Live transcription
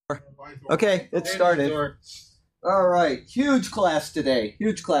Okay, it started. All right, huge class today.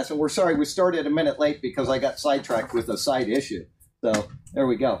 Huge class. And we're sorry we started a minute late because I got sidetracked with a side issue. So there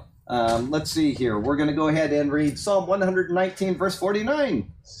we go. Let's see here. We're going to go ahead and read Psalm 119, verse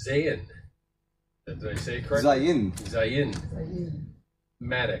 49. Zayin. Did I say it correctly? Zayin.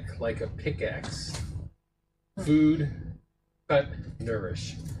 Matic, like a pickaxe. Food, cut,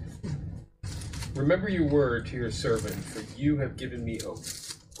 nourish. Remember your word to your servant, for you have given me hope.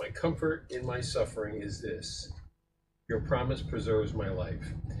 My comfort in my suffering is this: your promise preserves my life.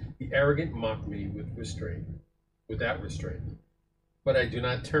 The arrogant mock me without restraint. But I do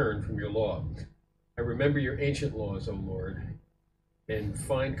not turn from your law. I remember your ancient laws, O Lord, and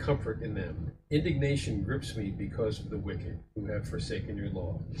find comfort in them. Indignation grips me because of the wicked who have forsaken your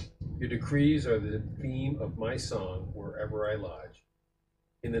law. Your decrees are the theme of my song wherever I lodge.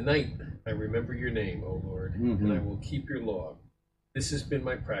 In the night, I remember your name, O Lord, and I will keep your law. This has been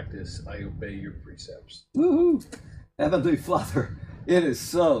my practice. I obey your precepts. Woohoo! Heavenly Father, it is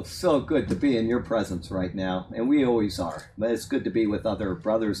so good to be in your presence right now, and we always are. But it's good to be with other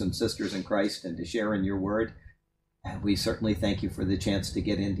brothers and sisters in Christ and to share in your word. And we certainly thank you for the chance to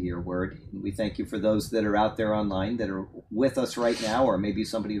get into your word. We thank you for those that are out there online that are with us right now, or maybe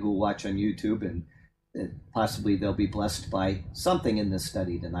somebody who will watch on YouTube, and possibly they'll be blessed by something in this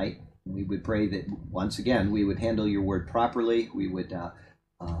study tonight. We would pray that, once again, we would handle your word properly. We would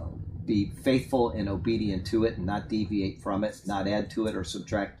be faithful and obedient to it and not deviate from it, not add to it or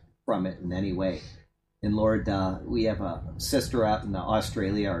subtract from it in any way. And Lord, we have a sister out in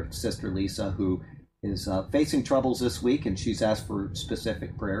Australia, our sister Lisa, who is facing troubles this week, and she's asked for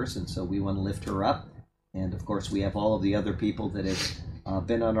specific prayers, and so we want to lift her up. And, of course, we have all of the other people that have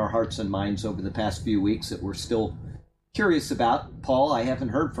been on our hearts and minds over the past few weeks that we're still curious about. Paul, I haven't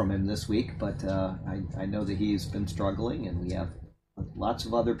heard from him this week, but I know that he's been struggling, and we have lots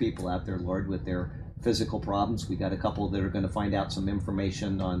of other people out there, Lord, with their physical problems. We got a couple that are going to find out some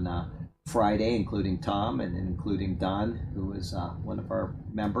information on Friday, including Tom and including Don, who is one of our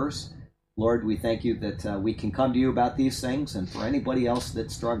members. Lord, we thank you that we can come to you about these things, and for anybody else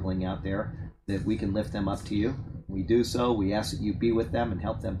that's struggling out there, that we can lift them up to you. We do so. We ask that you be with them and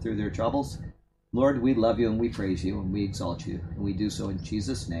help them through their troubles. Lord, we love you and we praise you and we exalt you, and we do so in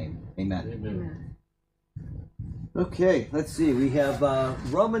Jesus' name. Amen. Amen. Okay, let's see. We have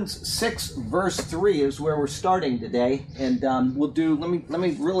Romans 6, verse 3 is where we're starting today, and we'll do. Let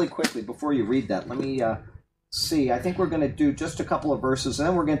me really quickly before you read that. Let me see. I think we're going to do just a couple of verses, and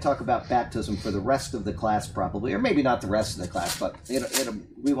then we're going to talk about baptism for the rest of the class, probably, or maybe not the rest of the class, but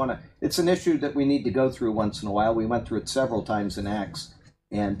we want to. It's an issue that we need to go through once in a while. We went through it several times in Acts.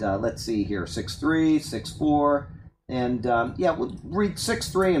 And let's see here, 6:3, 6:4, and we'll read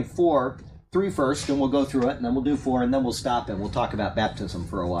 6:3 and 3 first, and we'll go through it, and then we'll do 4, and then we'll stop, and we'll talk about baptism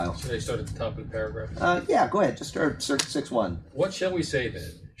for a while. Should I start at the top of the paragraph? Go ahead. Just start 6:1. What shall we say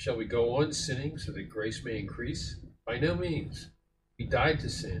then? Shall we go on sinning so that grace may increase? By no means. We died to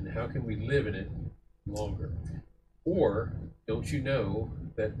sin. How can we live in it longer? Or don't you know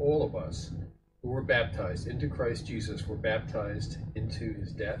that all of us who were baptized into Christ Jesus were baptized into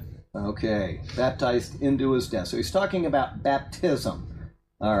his death? Okay, baptized into his death. So he's talking about baptism,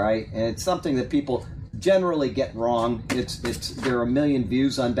 all right? And it's something that people generally get wrong. There are a million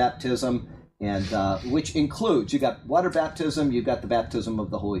views on baptism, and which includes, you got water baptism, you've got the baptism of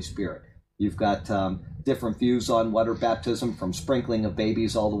the Holy Spirit. You've got different views on water baptism, from sprinkling of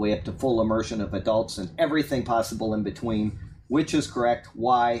babies all the way up to full immersion of adults and everything possible in between. Which is correct?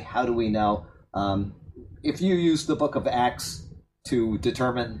 Why? How do we know? If you use the book of Acts to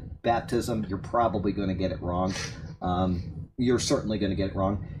determine baptism, you're probably going to get it wrong. You're certainly going to get it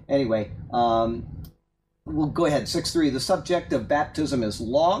wrong. Anyway, we'll go ahead. 6:3. The subject of baptism is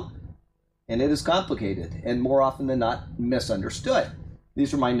long, and it is complicated, and more often than not, misunderstood.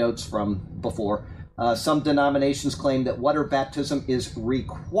 These are my notes from before. Some denominations claim that water baptism is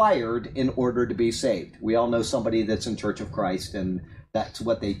required in order to be saved. We all know somebody that's in Church of Christ, and that's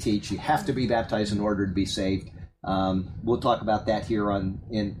what they teach. You have to be baptized in order to be saved. We'll talk about that here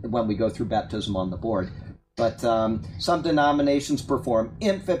when we go through baptism on the board. But some denominations perform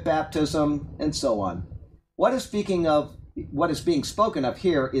infant baptism and so on. What is being spoken of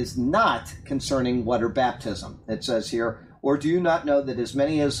here is not concerning water baptism. It says here, or do you not know that as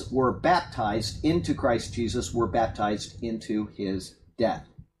many as were baptized into Christ Jesus were baptized into his death?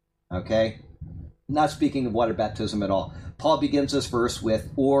 Okay? Not speaking of water baptism at all. Paul begins this verse with,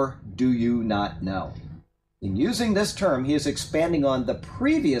 or do you not know? In using this term, he is expanding on the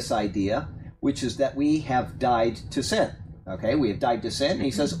previous idea, which is that we have died to sin. Okay, we have died to sin, and he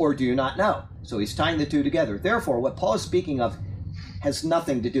says, or do you not know? So he's tying the two together. Therefore, what Paul is speaking of has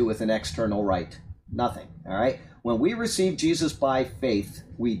nothing to do with an external rite. Nothing, all right? When we receive Jesus by faith,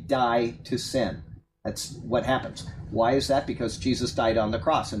 we die to sin. That's what happens. Why is that? Because Jesus died on the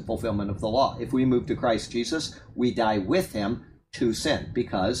cross in fulfillment of the law. If we move to Christ Jesus, we die with him to sin,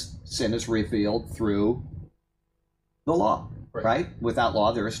 because sin is revealed through the law, right? Without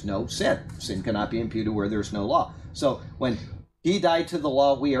law, there is no sin. Sin cannot be imputed where there is no law. So when he died to the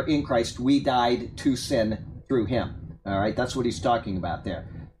law, we are in Christ. We died to sin through him. All right, that's what he's talking about there.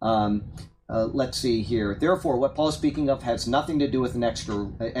 Let's see here. Therefore, what Paul is speaking of has nothing to do with an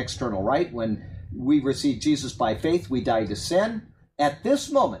external rite. When we receive Jesus by faith, we die to sin. At this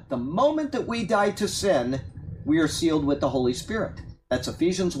moment, the moment that we die to sin, we are sealed with the Holy Spirit. That's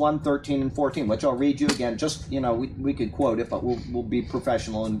Ephesians 1:13 and 14, which I'll read you again. Just, we could quote it, but we'll be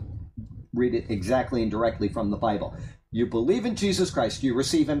professional and read it exactly and directly from the Bible. You believe in Jesus Christ, you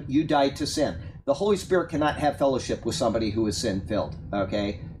receive him, you die to sin. The Holy Spirit cannot have fellowship with somebody who is sin-filled,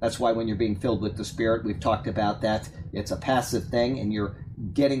 okay? That's why when you're being filled with the Spirit, we've talked about that. It's a passive thing, and you're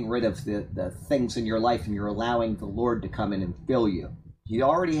getting rid of the things in your life, and you're allowing the Lord to come in and fill you. You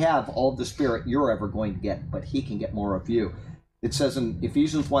already have all the Spirit you're ever going to get, but he can get more of you. It says in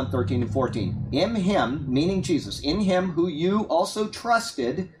Ephesians 1:13 and 14, in him, meaning Jesus, in him who you also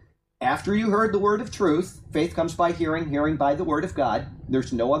trusted after you heard the word of truth. Faith comes by hearing, hearing by the word of God.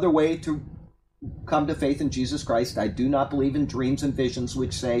 There's no other way to come to faith in Jesus Christ. I do not believe in dreams and visions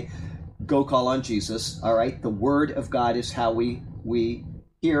which say, go call on Jesus. All right, the word of God is how we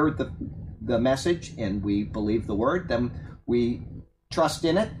hear the message and we believe the word. Then we trust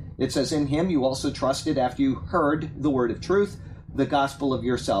in it. It says, in him you also trusted after you heard the word of truth, the gospel of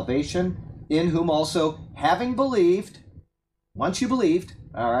your salvation, in whom also, having believed, once you believed,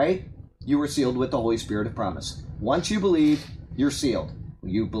 all right, you were sealed with the Holy Spirit of promise. Once you believe, you're sealed.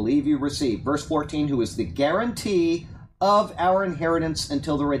 You believe, you receive. Verse 14, who is the guarantee of our inheritance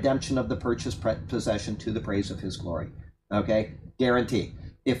until the redemption of the purchased possession to the praise of his glory. Okay? Guarantee.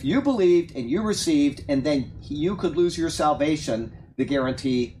 If you believed and you received and then you could lose your salvation, the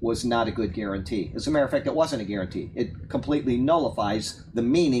guarantee was not a good guarantee. As a matter of fact, it wasn't a guarantee. It completely nullifies the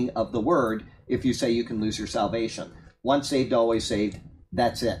meaning of the word if you say you can lose your salvation. Once saved, always saved.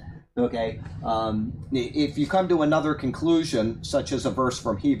 That's it. Okay? If you come to another conclusion, such as a verse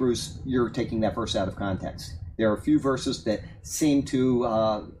from Hebrews, you're taking that verse out of context. There are a few verses that seem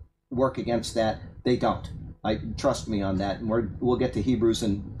to work against that. They don't. Trust me on that. And we'll get to Hebrews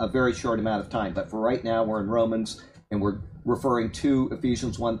in a very short amount of time. But for right now, we're in Romans, and we're referring to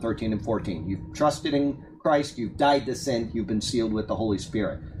Ephesians 1:13 and 14. You've trusted in Christ. You've died to sin. You've been sealed with the Holy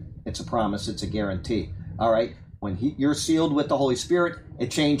Spirit. It's a promise. It's a guarantee. All right? When you're sealed with the Holy Spirit, a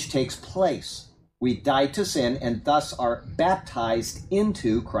change takes place. We die to sin and thus are baptized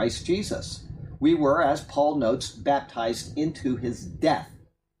into Christ Jesus. We were, as Paul notes, baptized into his death.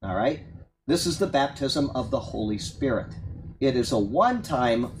 All right? This is the baptism of the Holy Spirit. It is a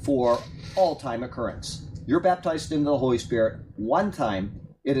one-time for all-time occurrence. You're baptized into the Holy Spirit one time.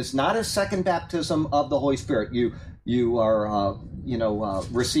 It is not a second baptism of the Holy Spirit. You are,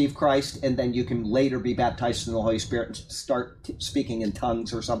 receive Christ, and then you can later be baptized in the Holy Spirit and start speaking in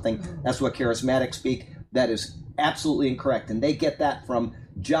tongues or something. That's what charismatics speak. That is absolutely incorrect. And they get that from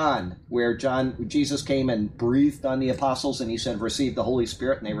John, where Jesus came and breathed on the apostles, and he said, receive the Holy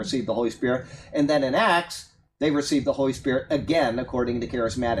Spirit, and they received the Holy Spirit. And then in Acts, they received the Holy Spirit again, according to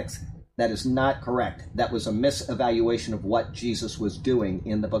charismatics. That is not correct. That was a misevaluation of what Jesus was doing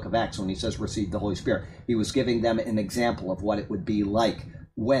in the book of Acts when he says receive the Holy Spirit. He was giving them an example of what it would be like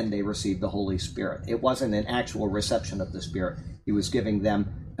when they received the Holy Spirit. It wasn't an actual reception of the Spirit. He was giving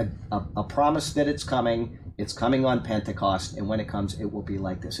them a promise that it's coming on Pentecost, and when it comes, it will be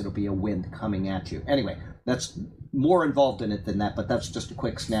like this. It'll be a wind coming at you. Anyway, that's more involved in it than that, but that's just a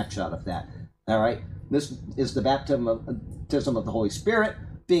quick snapshot of that. All right? This is the baptism of the Holy Spirit.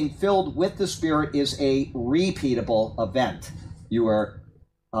 Being filled with the Spirit is a repeatable event. You are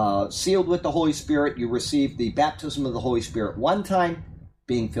sealed with the Holy Spirit. You receive the baptism of the Holy Spirit one time.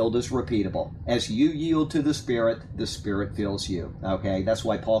 Being filled is repeatable. As you yield to the Spirit fills you. Okay, that's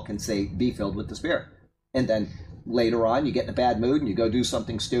why Paul can say, be filled with the Spirit. And then later on, you get in a bad mood and you go do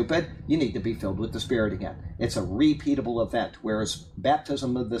something stupid, you need to be filled with the Spirit again. It's a repeatable event, whereas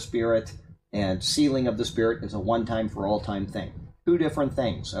baptism of the Spirit and sealing of the Spirit is a one-time for all-time thing. Two different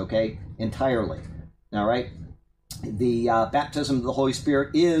things, okay, entirely. All right? The baptism of the Holy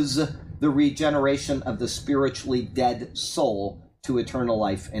Spirit is the regeneration of the spiritually dead soul to eternal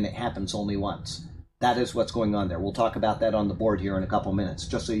life, and it happens only once. That is what's going on there. We'll talk about that on the board here in a couple minutes,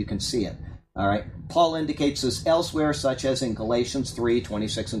 just so you can see it. All right? Paul indicates this elsewhere, such as in Galatians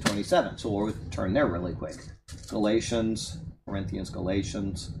 3:26 and 27. So we'll turn there really quick. Galatians Corinthians,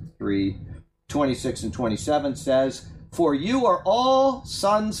 Galatians 3, 26 and 27 says, "For you are all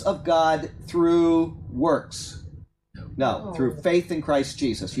sons of God through works." No, through faith in Christ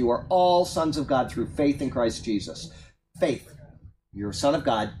Jesus. You are all sons of God through faith in Christ Jesus. Faith. You're a son of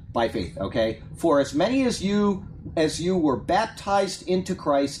God by faith, okay? "For as many as you were baptized into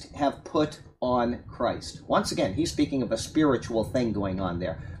Christ have put on Christ." Once again, he's speaking of a spiritual thing going on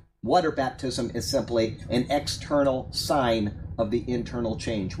there. Water baptism is simply an external sign of the internal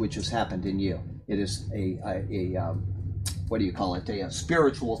change which has happened in you. It is a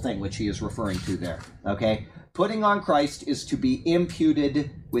spiritual thing which he is referring to there, okay? Putting on Christ is to be imputed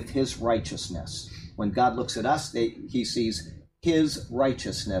with his righteousness. When God looks at us, he sees his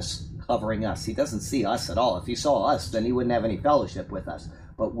righteousness covering us. He doesn't see us at all. If he saw us, then he wouldn't have any fellowship with us.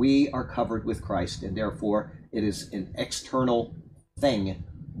 But we are covered with Christ, and therefore it is an external thing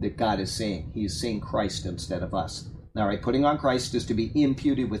that God is seeing. He is seeing Christ instead of us. All right, putting on Christ is to be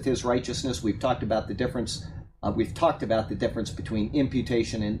imputed with his righteousness. We've talked about the difference. Between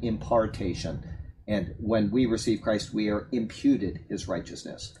imputation and impartation. And when we receive Christ, we are imputed his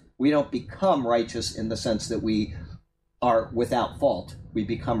righteousness. We don't become righteous in the sense that we are without fault. We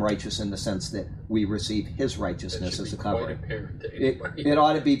become righteous in the sense that we receive his righteousness as a covering. It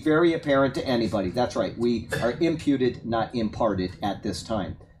ought to be very apparent to anybody. That's right. We are imputed, not imparted at this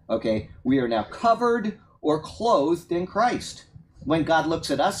time. Okay? We are now covered or clothed in Christ. When God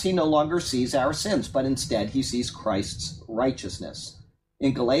looks at us, he no longer sees our sins, but instead he sees Christ's righteousness.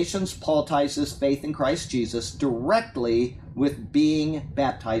 In Galatians, Paul ties his faith in Christ Jesus directly with being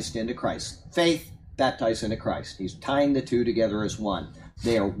baptized into Christ. Faith, baptized into Christ. He's tying the two together as one.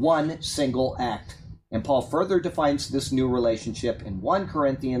 They are one single act. And Paul further defines this new relationship in 1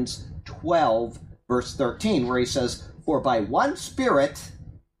 Corinthians 12, verse 13, where he says, "For by one Spirit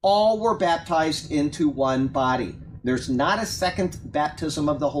all were baptized into one body." There's not a second baptism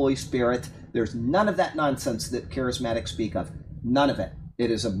of the Holy Spirit. There's none of that nonsense that charismatics speak of. None of it. It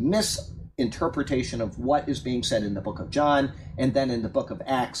is a misinterpretation of what is being said in the book of John and then in the book of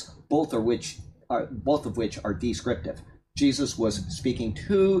Acts, both of which are descriptive. Jesus was speaking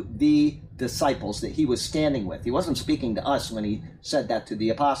to the disciples that he was standing with. He wasn't speaking to us when he said that to the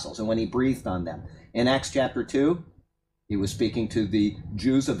apostles and when he breathed on them. In Acts chapter 2, he was speaking to the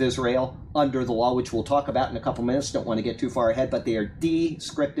Jews of Israel under the law, which we'll talk about in a couple minutes. Don't want to get too far ahead, but they are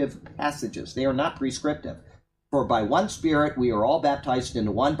descriptive passages. They are not prescriptive. "For by one Spirit we are all baptized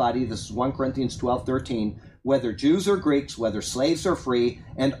into one body." This is 1 Corinthians 12:13. "Whether Jews or Greeks, whether slaves or free,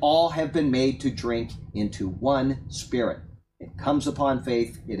 and all have been made to drink into one Spirit." It comes upon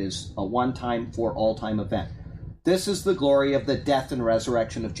faith. It is a one-time, for all-time event. This is the glory of the death and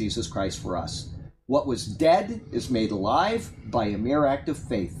resurrection of Jesus Christ for us. What was dead is made alive by a mere act of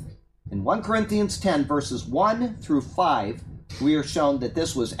faith. In 1 Corinthians 10, verses 1 through 5, we are shown that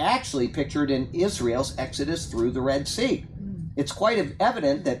this was actually pictured in Israel's exodus through the Red Sea. It's quite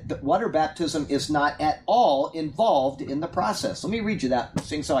evident that water baptism is not at all involved in the process. Let me read you that,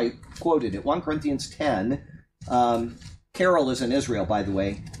 since I quoted it. 1 Corinthians 10. Carol is in Israel, by the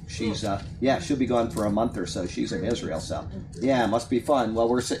way. She'll be gone for a month or so. She's in Israel, so yeah, must be fun. Well,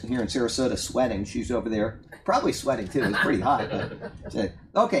 we're sitting here in Sarasota sweating. She's over there, probably sweating too. It's pretty hot. But,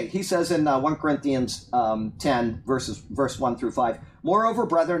 okay, he says in 1 Corinthians 10, verse 1 through 5, "Moreover,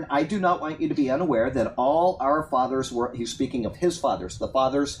 brethren, I do not want you to be unaware that all our fathers were," he's speaking of his fathers, the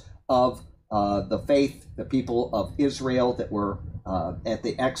fathers of the faith, the people of Israel that were at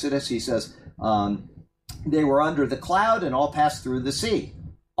the Exodus. He says, "They were under the cloud and all passed through the sea.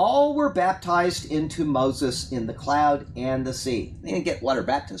 All were baptized into Moses in the cloud and the sea." They didn't get water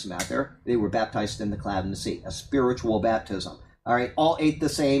baptism out there. They were baptized in the cloud and the sea, a spiritual baptism. All right, all ate the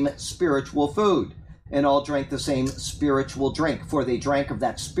same spiritual food, and all drank the same spiritual drink, for they drank of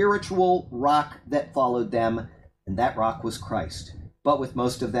that spiritual rock that followed them, and that rock was Christ. But with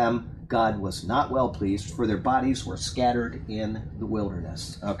most of them, God was not well pleased, for their bodies were scattered in the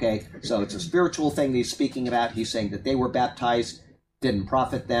wilderness. Okay, so it's a spiritual thing that he's speaking about. He's saying that they were baptized, didn't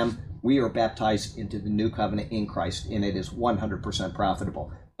profit them. We are baptized into the new covenant in Christ, and it is 100%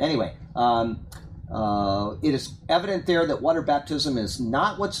 profitable. Anyway, it is evident there that water baptism is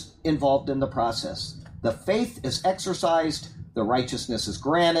not what's involved in the process. The faith is exercised, the righteousness is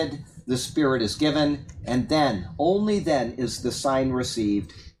granted, the Spirit is given, and then, only then, is the sign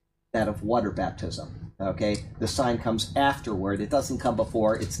received, that of water baptism. Okay? The sign comes afterward. It doesn't come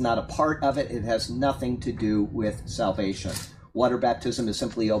before. It's not a part of it. It has nothing to do with salvation. Water baptism is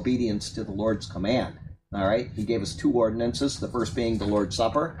simply obedience to the Lord's command. All right? He gave us two ordinances, the first being the Lord's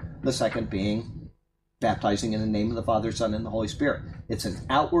Supper, the second being baptizing in the name of the Father, Son, and the Holy Spirit. It's an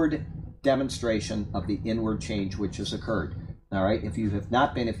outward demonstration of the inward change which has occurred. All right? If you have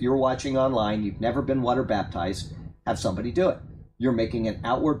not been, if you're watching online, you've never been water baptized, have somebody do it. You're making an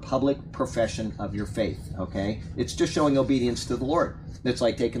outward public profession of your faith, okay? It's just showing obedience to the Lord. It's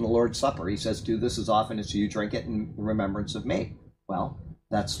like taking the Lord's Supper. He says, do this as often as you drink it in remembrance of me. Well,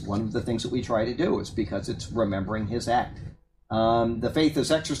 that's one of the things that we try to do, is because it's remembering his act. The faith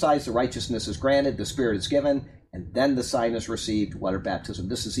is exercised, the righteousness is granted, the Spirit is given, and then the sign is received, water baptism.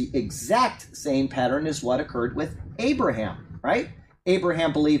 This is the exact same pattern as what occurred with Abraham, right?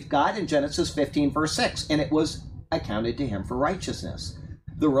 Abraham believed God in Genesis 15, verse 6, and it was accounted to him for righteousness.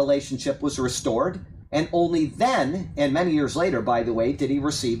 The relationship was restored, and only then, and many years later, by the way, did he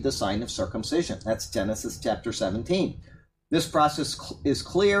receive the sign of circumcision. That's Genesis chapter 17. This process is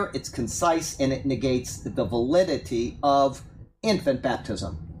clear, it's concise, and it negates the validity of infant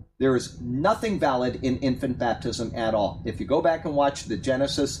baptism. There is nothing valid in infant baptism at all. If you go back and watch the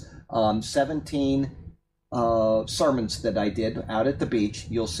Genesis 17 sermons that I did out at the beach,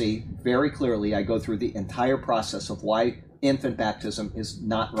 you'll see very clearly I go through the entire process of why infant baptism is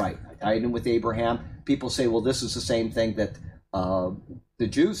not right. I tied in with Abraham. People say, well, this is the same thing that the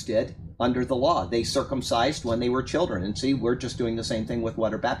Jews did under the law. They circumcised when they were children. And see, we're just doing the same thing with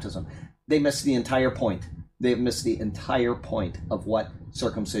water baptism. They missed the entire point. They've missed the entire point of what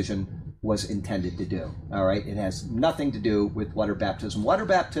circumcision was intended to do. All right? It has nothing to do with water baptism. Water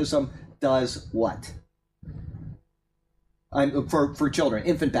baptism does what? For children,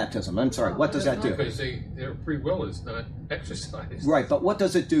 infant baptism. I'm sorry. What does that do? Because their free will is not exercised. Right, but what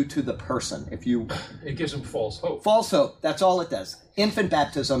does it do to the person? It gives them false hope. False hope. That's all it does. Infant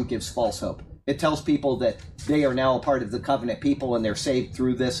baptism gives false hope. It tells people that they are now a part of the covenant people and they're saved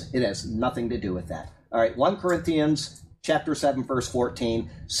through this. It has nothing to do with that. All right, 1 Corinthians chapter 7, verse 14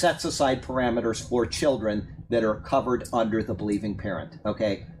 sets aside parameters for children that are covered under the believing parent.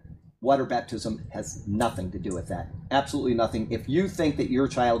 Okay. Water baptism has nothing to do with that. Absolutely nothing. If you think that your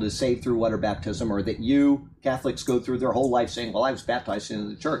child is saved through water baptism, or that you, Catholics, go through their whole life saying, well, I was baptized into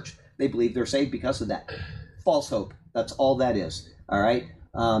the church, they believe they're saved because of that. False hope. That's all that is. All right?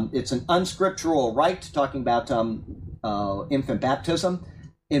 It's an unscriptural rite, talking about infant baptism,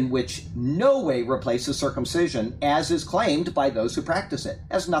 in which no way replaces circumcision, as is claimed by those who practice it.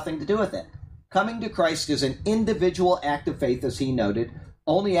 It has nothing to do with it. Coming to Christ is an individual act of faith, as he noted.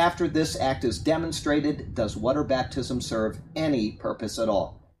 Only after this act is demonstrated does water baptism serve any purpose at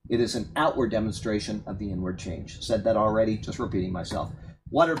all. It is an outward demonstration of the inward change. Said that already, just repeating myself.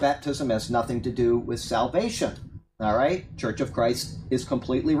 Water baptism has nothing to do with salvation. All right? Church of Christ is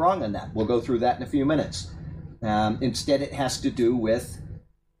completely wrong on that. We'll go through that in a few minutes. Instead, it has to do with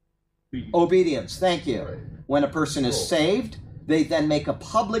obedience. Thank you. Right. When a person is saved, they then make a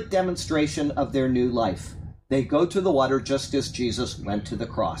public demonstration of their new life. They go to the water just as Jesus went to the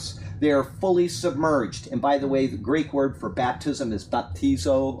cross. They are fully submerged. And by the way, the Greek word for baptism is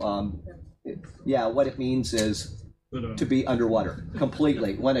baptizo. What it means is to be underwater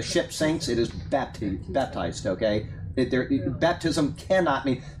completely. When a ship sinks, it is baptized, okay? Baptism cannot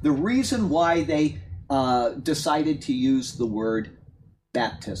mean... The reason why they decided to use the word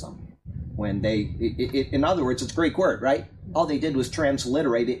baptism, when in other words, it's a Greek word, right? All they did was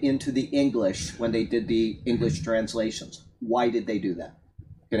transliterate it into the English when they did the English translations. Why did they do that?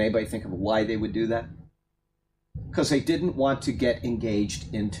 Can anybody think of why they would do that? Because they didn't want to get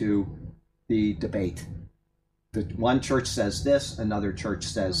engaged into the debate. The one church says this, another church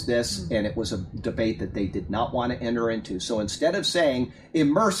says this, and it was a debate that they did not want to enter into. So instead of saying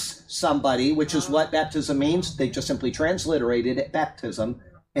immerse somebody, which is what baptism means, they just simply transliterated it baptism,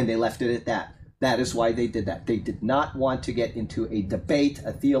 and they left it at that. That is why they did that. They did not want to get into a debate,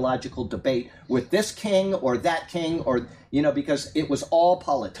 a theological debate with this king or that king, or, because it was all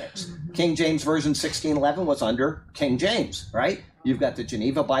politics. King James Version 1611 was under King James, right? You've got the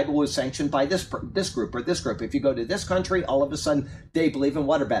Geneva Bible was sanctioned by this group or this group. If you go to this country, all of a sudden they believe in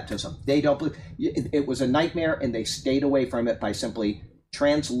water baptism. They don't believe. It was a nightmare, and they stayed away from it by simply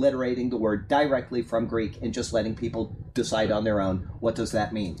transliterating the word directly from Greek and just letting people decide on their own what does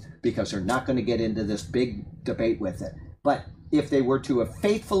that mean, because they're not going to get into this big debate with it. But if they were to have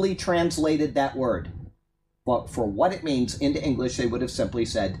faithfully translated that word for what it means into English, they would have simply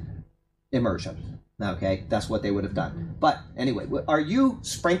said immersion. Okay, that's what they would have done. But anyway, are you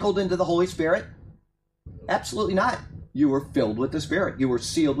sprinkled into the Holy Spirit? Absolutely not. You were filled with the Spirit. You were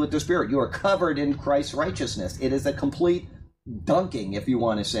sealed with the Spirit. You are covered in Christ's righteousness. It is a complete dunking, if you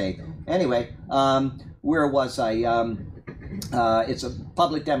want to say. Anyway, where was I? It's a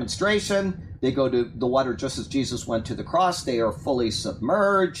public demonstration. They go to the water just as Jesus went to the cross. They are fully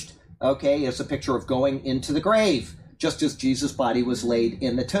submerged. Okay, it's a picture of going into the grave, just as Jesus' body was laid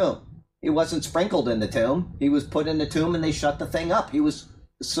in the tomb. He wasn't sprinkled in the tomb. He was put in the tomb and they shut the thing up. He was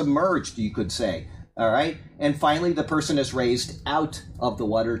submerged, you could say. All right? And finally, the person is raised out of the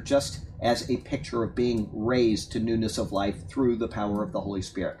water just as a picture of being raised to newness of life through the power of the Holy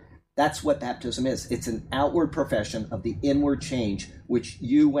Spirit. That's what baptism is. It's an outward profession of the inward change which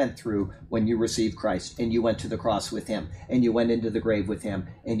you went through when you received Christ and you went to the cross with him and you went into the grave with him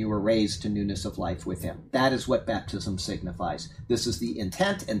and you were raised to newness of life with him. That is what baptism signifies. This is the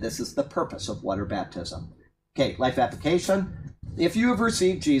intent and this is the purpose of water baptism. Okay, life application. If you have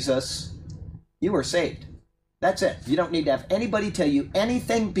received Jesus, you are saved. That's it. You don't need to have anybody tell you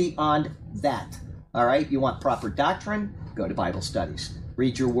anything beyond that. All right? You want proper doctrine? Go to Bible studies.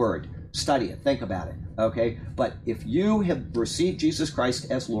 Read your word. Study it. Think about it. Okay? But if you have received Jesus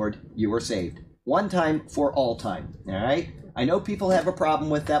Christ as Lord, you are saved. One time for all time. All right? I know people have a problem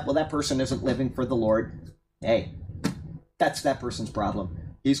with that. Well, that person isn't living for the Lord. Hey, that's that person's problem.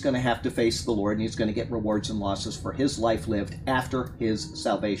 He's going to have to face the Lord, and he's going to get rewards and losses for his life lived after his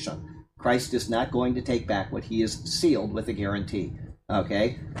salvation. Christ is not going to take back what he has sealed with a guarantee.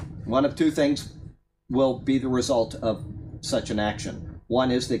 Okay? One of two things will be the result of such an action.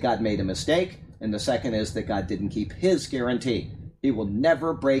 One is that God made a mistake, and the second is that God didn't keep his guarantee. He will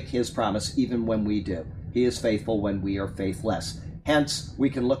never break his promise, even when we do. He is faithful when we are faithless. Hence, we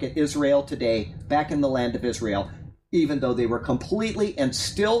can look at Israel today, back in the land of Israel, even though they were completely and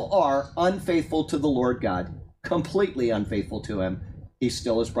still are unfaithful to the Lord God, completely unfaithful to him, he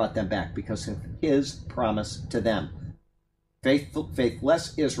still has brought them back because of his promise to them.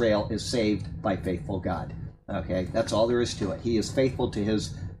 Faithless Israel is saved by faithful God. Okay, that's all there is to it. He is faithful to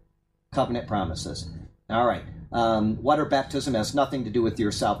his covenant promises. All right. Water baptism has nothing to do with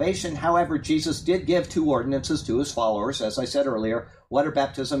your salvation. However, Jesus did give two ordinances to his followers, as I said earlier, water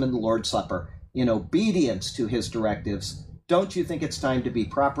baptism and the Lord's Supper. In obedience to his directives, don't you think it's time to be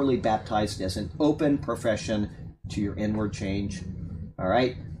properly baptized as an open profession to your inward change? All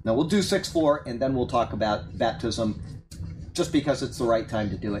right. Now we'll do 6.4 and then we'll talk about baptism just because it's the right time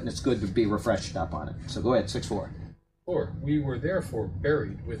to do it and it's good to be refreshed up on it. So go ahead, 6.4. For we were therefore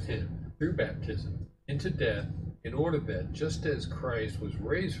buried with him through baptism into death, in order that just as Christ was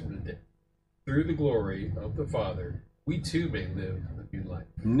raised from the dead through the glory of the Father, we too may live a new life.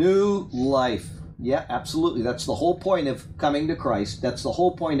 New life. Yeah, absolutely. That's the whole point of coming to Christ. That's the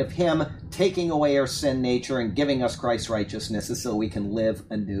whole point of him taking away our sin nature and giving us Christ's righteousness is so we can live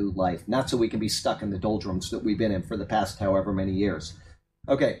a new life, not so we can be stuck in the doldrums that we've been in for the past however many years.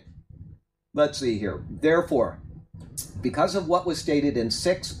 Okay, let's see here. Therefore, because of what was stated in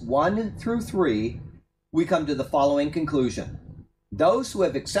 6:1 through 3, we come to the following conclusion. Those who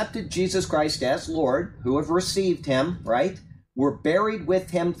have accepted Jesus Christ as Lord, who have received him, right, were buried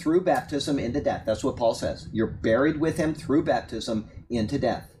with him through baptism into death. That's what Paul says. You're buried with him through baptism into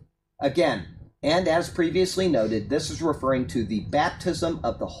death. Again, and as previously noted, this is referring to the baptism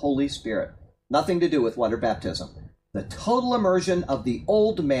of the Holy Spirit. Nothing to do with water baptism. The total immersion of the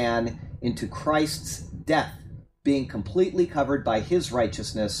old man into Christ's death, being completely covered by his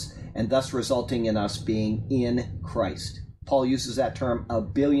righteousness, and thus resulting in us being in Christ. Paul uses that term a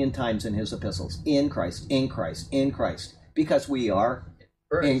billion times in his epistles. In Christ, in Christ, in Christ. Because we are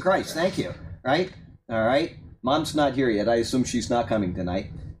in Christ. Thank you. Right? All right. Mom's not here yet. I assume she's not coming tonight.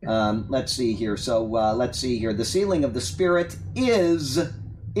 Let's see here. So let's see here. The sealing of the Spirit is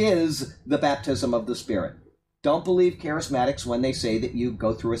the baptism of the Spirit. Don't believe charismatics when they say that you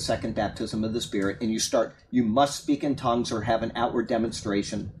go through a second baptism of the Spirit and you must speak in tongues or have an outward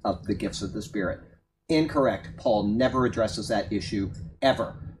demonstration of the gifts of the Spirit. Incorrect. Paul never addresses that issue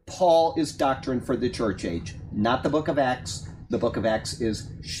ever. Paul is doctrine for the church age, not the book of Acts. The book of Acts is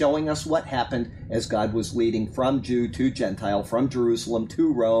showing us what happened as God was leading from Jew to Gentile, from Jerusalem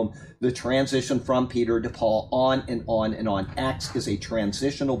to Rome, the transition from Peter to Paul, on and on and on. Acts is a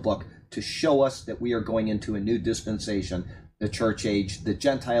transitional book to show us that we are going into a new dispensation, the church age, the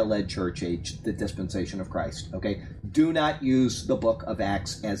Gentile-led church age, the dispensation of Christ. Okay? Do not use the book of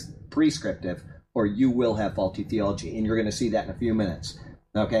Acts as prescriptive, or you will have faulty theology, and you're going to see that in a few minutes.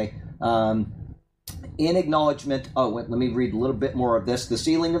 Okay? In acknowledgement, let me read a little bit more of this. The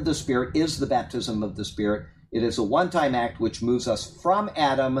sealing of the Spirit is the baptism of the Spirit. It is a one-time act which moves us from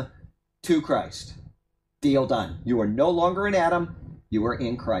Adam to Christ. Deal done. You are no longer in Adam. You are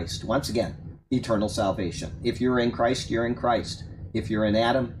in Christ. Once again, eternal salvation. If you're in Christ, you're in Christ. If you're in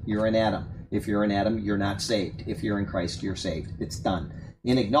Adam, you're in Adam. If you're in Adam, you're not saved. If you're in Christ, you're saved. It's done.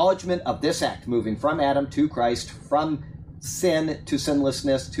 In acknowledgement of this act, moving from Adam to Christ, from sin to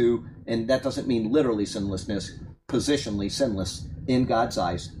sinlessness to, and that doesn't mean literally sinlessness, positionally sinless in God's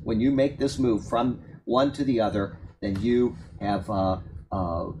eyes. When you make this move from one to the other, then you have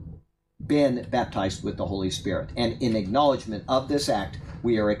been baptized with the Holy Spirit. And in acknowledgement of this act,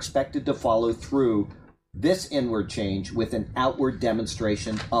 we are expected to follow through this inward change with an outward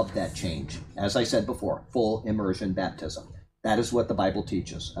demonstration of that change. As I said before, full immersion baptism. That is what the Bible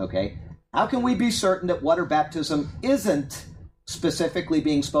teaches, okay? How can we be certain that water baptism isn't specifically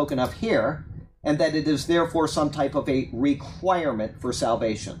being spoken of here, and that it is therefore some type of a requirement for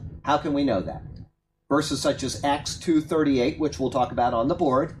salvation? How can we know that? Verses such as Acts 2:38, which we'll talk about on the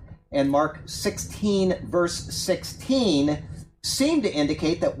board, and Mark 16, verse 16, seem to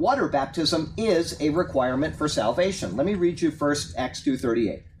indicate that water baptism is a requirement for salvation. Let me read you first Acts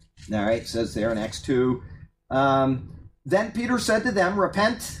 2:38. All right, it says there in Acts 2, then Peter said to them,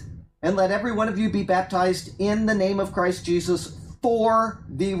 repent, and let every one of you be baptized in the name of Christ Jesus for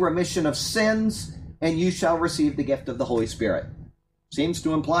the remission of sins, and you shall receive the gift of the Holy Spirit. Seems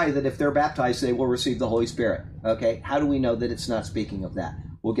to imply that if they're baptized, they will receive the Holy Spirit. Okay, how do we know that it's not speaking of that?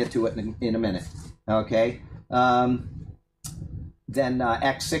 We'll get to it in a minute. Okay, then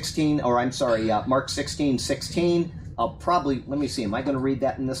Mark 16:16. I'll probably, let me see, am I going to read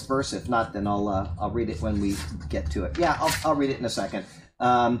that in this verse? If not, then I'll read it when we get to it. Yeah, I'll read it in a second.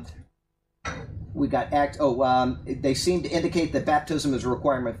 We got they seem to indicate that baptism is a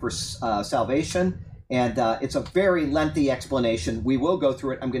requirement for salvation, and it's a very lengthy explanation. We will go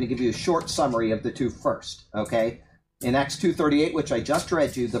through it. I'm going to give you a short summary of the two first, okay? In Acts 2:38, which I just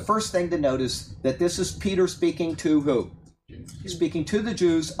read you, the first thing to note is that this is Peter speaking to who? Speaking to the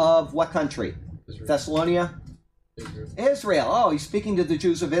Jews of what country? Israel. Thessalonica? Israel. Oh, he's speaking to the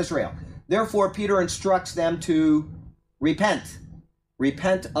Jews of Israel. Therefore, Peter instructs them to repent.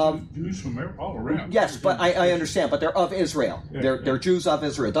 Repent of... Jews from all around. Yes, but I understand, but they're of Israel. Yeah, they're Jews of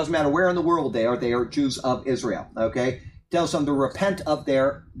Israel. It doesn't matter where in the world they are Jews of Israel, okay? Tells them to repent of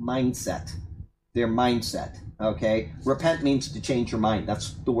their mindset. Their mindset, okay? Repent means to change your mind.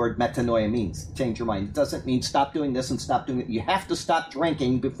 That's the word metanoia means, change your mind. It doesn't mean stop doing this and stop doing it. You have to stop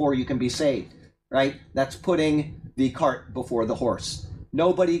drinking before you can be saved, right? That's putting the cart before the horse.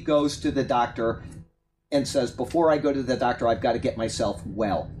 Nobody goes to the doctor and says, before I go to the doctor, I've got to get myself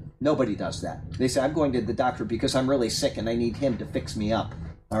well. Nobody does that. They say, I'm going to the doctor because I'm really sick and I need him to fix me up.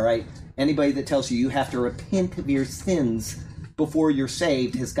 All right? Anybody that tells you you have to repent of your sins before you're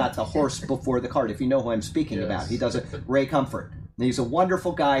saved has got the horse before the cart, if you know who I'm speaking about. He does it. Ray Comfort. And he's a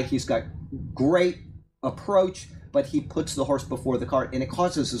wonderful guy. He's got great approach, but he puts the horse before the cart, and it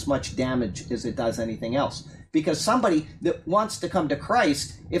causes as much damage as it does anything else. Because somebody that wants to come to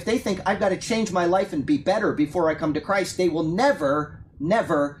Christ, if they think I've got to change my life and be better before I come to Christ, they will never,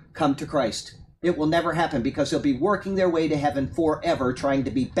 never come to Christ. It will never happen because they'll be working their way to heaven forever trying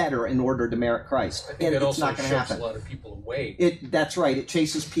to be better in order to merit Christ. I think that also shoves a lot of people away. That's right. It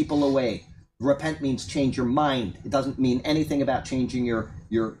chases people away. Repent means change your mind. It doesn't mean anything about changing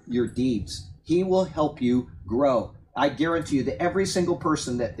your deeds. He will help you grow. I guarantee you that every single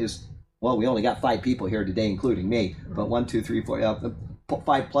person that is, well, we only got 5 people here today, including me, but 1, 2, 3, 4,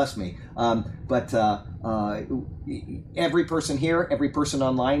 5 plus me. Every person here, every person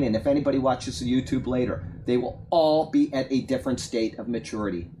online, and if anybody watches the YouTube later, they will all be at a different state of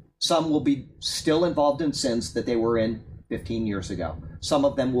maturity. Some will be still involved in sins that they were in 15 years ago. Some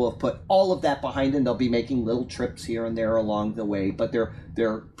of them will have put all of that behind and they'll be making little trips here and there along the way, but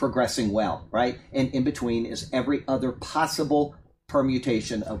they're progressing well, right? And in between is every other possible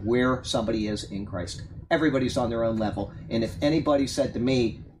permutation of where somebody is in Christ. Everybody's on their own level. And if anybody said to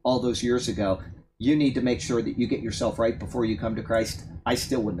me all those years ago, you need to make sure that you get yourself right before you come to Christ, I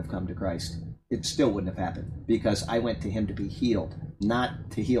still wouldn't have come to Christ. It still wouldn't have happened because I went to him to be healed,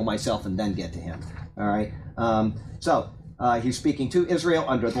 not to heal myself and then get to him. All right? He's speaking to Israel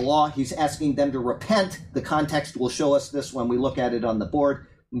under the law. He's asking them to repent. The context will show us this when we look at it on the board.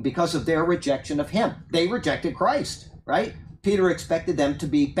 Because of their rejection of him. They rejected Christ, right? Peter expected them to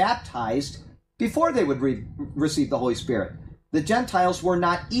be baptized before they would receive the Holy Spirit. The Gentiles were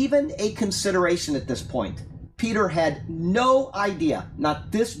not even a consideration at this point. Peter had no idea,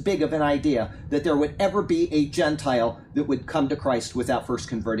 not this big of an idea, that there would ever be a Gentile that would come to Christ without first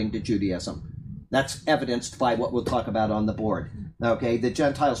converting to Judaism. That's evidenced by what we'll talk about on the board. Okay, the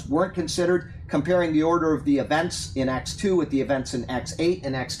Gentiles weren't considered. Comparing the order of the events in Acts 2 with the events in Acts 8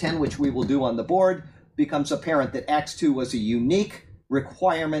 and Acts 10, which we will do on the board, becomes apparent that Acts 2 was a unique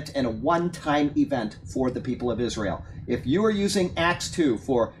requirement and a one-time event for the people of Israel. If you are using Acts 2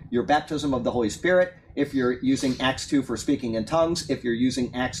 for your baptism of the Holy Spirit, if you're using Acts 2 for speaking in tongues, if you're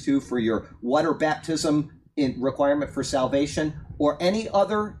using Acts 2 for your water baptism in requirement for salvation, or any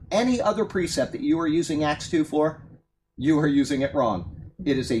other precept that you are using Acts 2 for, you are using it wrong.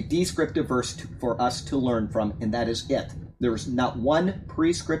 It is a descriptive verse for us to learn from, and that is it. There's not one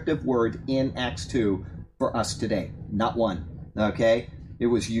prescriptive word in Acts 2 for us today. Not one. Okay? It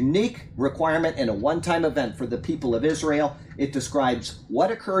was a unique requirement and a one-time event for the people of Israel. It describes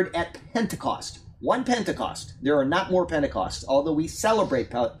what occurred at Pentecost. One Pentecost. There are not more Pentecosts. Although we celebrate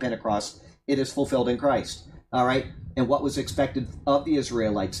Pentecost, it is fulfilled in Christ. All right? And what was expected of the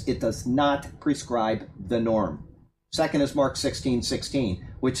Israelites. It does not prescribe the norm. Second is Mark 16:16,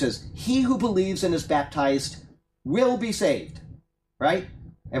 which says, he who believes and is baptized will be saved. Right?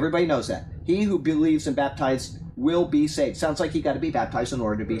 Everybody knows that. He who believes and baptized will be saved. Sounds like you got to be baptized in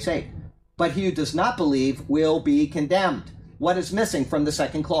order to be saved. But he who does not believe will be condemned. What is missing from the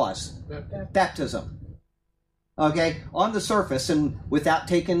second clause? Baptism. Okay? On the surface, and without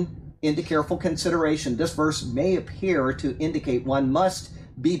taking into careful consideration, this verse may appear to indicate one must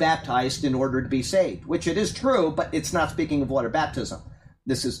be baptized in order to be saved, which it is true, but it's not speaking of water baptism.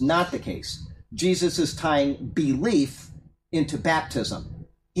 This is not the case. Jesus is tying belief into baptism.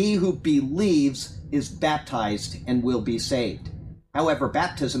 He who believes is baptized and will be saved. However,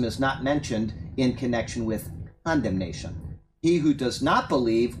 baptism is not mentioned in connection with condemnation. He who does not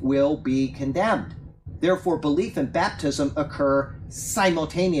believe will be condemned. Therefore, belief and baptism occur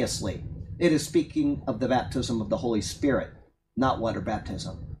simultaneously. It is speaking of the baptism of the Holy Spirit, not water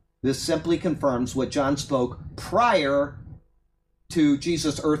baptism. This simply confirms what John spoke prior to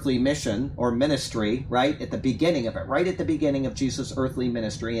Jesus' earthly mission or ministry, right at the beginning of it, right at the beginning of Jesus' earthly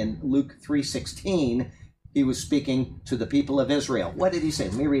ministry. In Luke 3:16, he was speaking to the people of Israel. What did he say?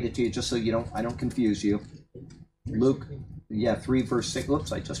 Let me read it to you just so I don't confuse you. Luke, 3 verse 6.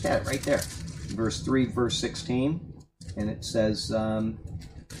 Whoops, I just had it right there. Verse 3, verse 16. And it says, John.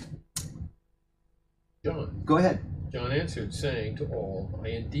 Go ahead. John answered, saying to all, I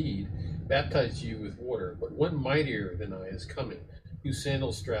indeed baptize you with water, but one mightier than I is coming, whose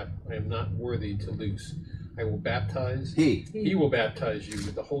sandal strap I am not worthy to loose. I will baptize. He will baptize you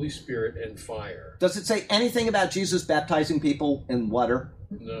with the Holy Spirit and fire. Does it say anything about Jesus baptizing people in water?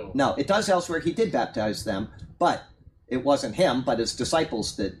 No. No, it does elsewhere. He did baptize them, but it wasn't him, but his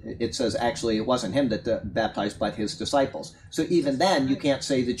disciples that it says actually it wasn't him that baptized, but his disciples. So even then, you can't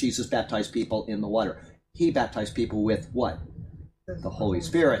say that Jesus baptized people in the water. He baptized people with what? The Holy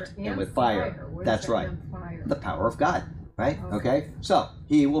Spirit and with fire. That's right. The power of God, right? Okay. So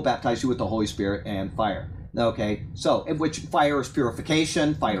he will baptize you with the Holy Spirit and fire. Okay. So in which fire is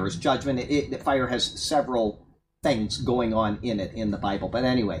purification, fire is judgment. Fire has several things going on in it in the Bible. But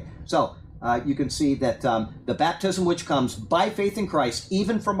anyway, so you can see that the baptism which comes by faith in Christ,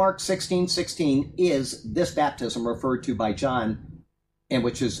 even from Mark 16:16, is this baptism referred to by John, and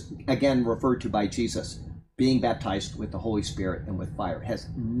which is again referred to by Jesus, being baptized with the Holy Spirit and with fire. It has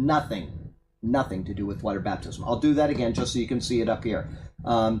nothing to do with water baptism. I'll do that again just so you can see it up here.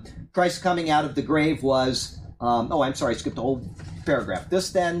 Christ coming out of the grave was, I skipped a whole paragraph.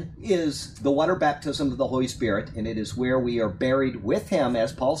 This then is the water baptism of the Holy Spirit, and it is where we are buried with him,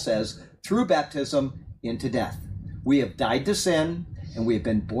 as Paul says, through baptism into death. We have died to sin, and we have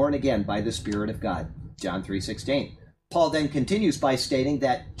been born again by the Spirit of God. John 3:16. Paul then continues by stating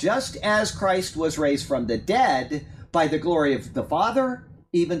that just as Christ was raised from the dead by the glory of the Father,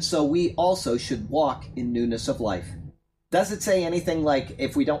 even so we also should walk in newness of life. Does it say anything like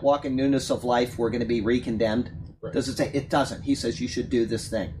if we don't walk in newness of life, we're going to be recondemned? Right. Does it say? It doesn't. He says you should do this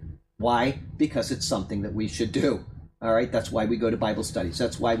thing. Why? Because it's something that we should do. All right? That's why we go to Bible studies.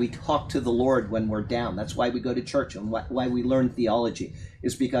 That's why we talk to the Lord when we're down. That's why we go to church and why we learn theology,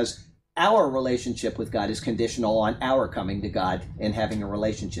 is because our relationship with God is conditional on our coming to God and having a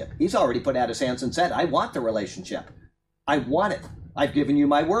relationship. He's already put out his hands and said, I want the relationship. I want it. I've given you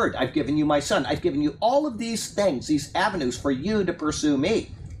my word. I've given you my son. I've given you all of these things, these avenues for you to pursue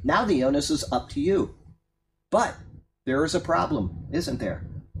me. Now the onus is up to you. But there is a problem, isn't there?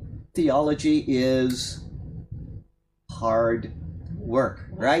 Theology is hard work,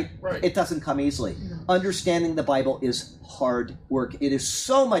 right? It doesn't come easily. Understanding the Bible is hard work. It is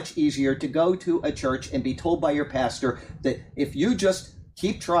so much easier to go to a church and be told by your pastor that if you just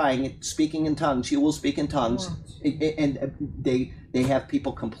keep trying speaking in tongues, you will speak in tongues. And they have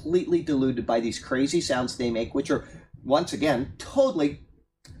people completely deluded by these crazy sounds they make, which are, once again, totally...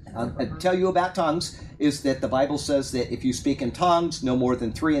 I tell you about tongues is that the Bible says that if you speak in tongues, no more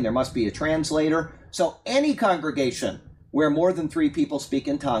than 3, and there must be a translator. So any congregation where more than 3 people speak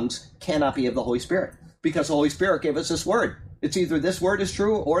in tongues cannot be of the Holy Spirit, because the Holy Spirit gave us this word. It's either this word is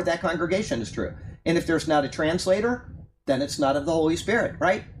true or that congregation is true. And if there's not a translator, then it's not of the Holy Spirit,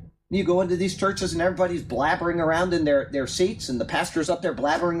 right? You go into these churches and everybody's blabbering around in their seats, and the pastor's up there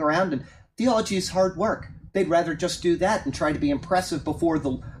blabbering around, and theology is hard work. They'd rather just do that and try to be impressive before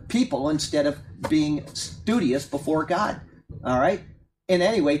the people instead of being studious before God. All right? And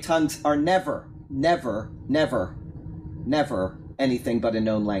anyway, tongues are never anything but a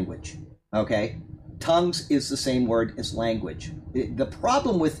known language. Okay? Tongues is the same word as language. The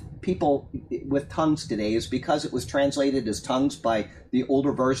problem with people with tongues today is because it was translated as tongues by the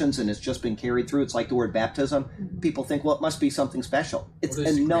older versions and it's just been carried through. It's like the word baptism. People think, well, it must be something special. It's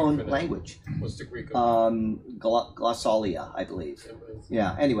a known language. What's the Greek? Glossalia, I believe.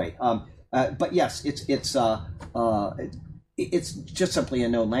 Yeah. Anyway, but yes, it's just simply a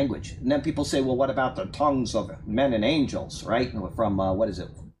known language. And then people say, well, what about the tongues of men and angels? Right? From what is it?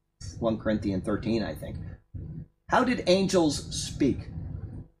 1 Corinthians 13, I think. How did angels speak?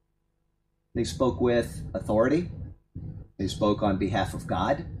 They spoke with authority. They spoke on behalf of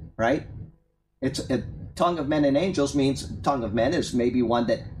God, right? It's a tongue of men and angels means tongue of men is maybe one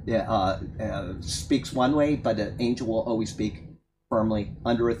that speaks one way, but an angel will always speak firmly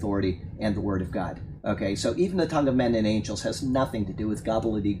under authority and the word of God. Okay, so even the tongue of men and angels has nothing to do with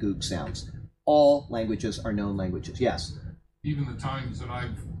gobbledygook sounds. All languages are known languages. Yes? Even the times that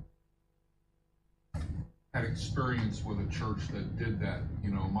I've had experience with a church that did that,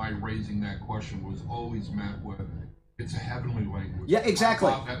 my raising that question was always met with, it's a heavenly language. Yeah,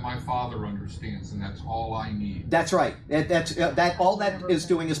 exactly. That my Father understands, and that's all I need. That's right. All that is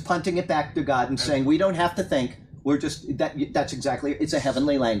doing is punting it back to God and saying, we don't have to think. We're just, that's exactly, it's a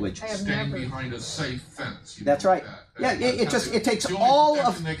heavenly language. Staying behind a safe fence. That's right. It takes all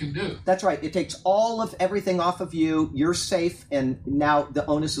of, they can do. That's right. It takes all of everything off of you. You're safe, and now the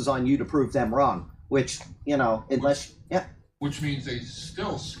onus is on you to prove them wrong. Which, Which means they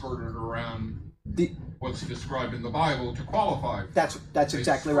still skirted around what's described in the Bible to qualify. That's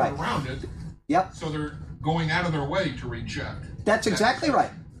exactly right. Around it. Yep. So they're going out of their way to reject. That's exactly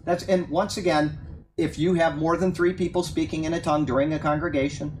right. And once again, if you have more than 3 people speaking in a tongue during a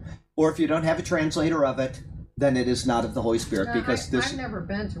congregation, or if you don't have a translator of it, then it is not of the Holy Spirit. No, Because I've never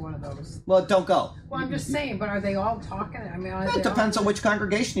been to one of those. Well, don't go. Well, I'm just saying, but are they all talking? I mean, It depends on which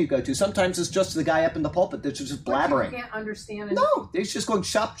congregation you go to. Sometimes it's just the guy up in the pulpit that's just blabbering. You can't understand it. No, they're just going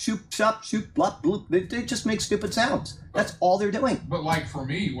shop, shoot, blah, blah. They just make stupid sounds. That's all they're doing. But like for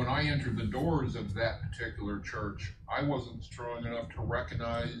me, when I entered the doors of that particular church, I wasn't strong enough to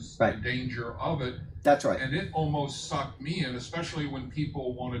recognize the danger of it. That's right. And it almost sucked me in, especially when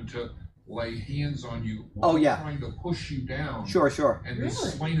people wanted to lay hands on you while trying to push you down. Sure. And this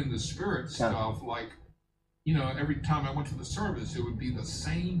explaining the spirit stuff, like, every time I went to the service, it would be the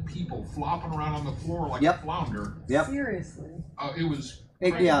same people flopping around on the floor like a flounder. Yep. Seriously. It was...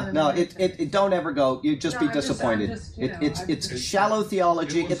 It don't ever go. You'd just be disappointed. It's shallow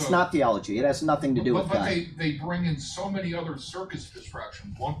theology. It's not theology. It has nothing to do with God. But they bring in so many other circus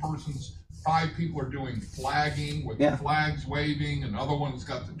distractions. One person's 5 people are doing flagging with the flags waving, another one's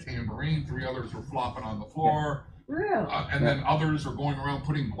got the tambourine, 3 others are flopping on the floor. Really? And then others are going around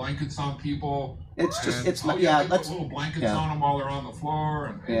putting blankets on people. It's just, they put little blankets on them while they're on the floor,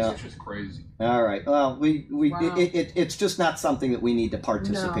 and it's just crazy. All right. Well, it's just not something that we need to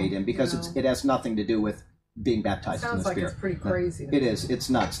participate in because it has nothing to do with being baptized in the Spirit. Sounds like it's pretty crazy. It is. It's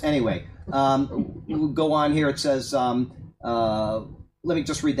nuts. Anyway, we'll go on here. It says, let me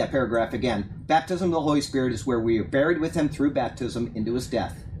just read that paragraph again. Baptism of the Holy Spirit is where we are buried with him through baptism into his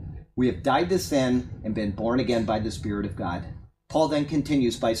death. We have died to sin and been born again by the Spirit of God. Paul then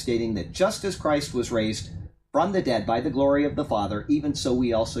continues by stating that just as Christ was raised from the dead by the glory of the Father, even so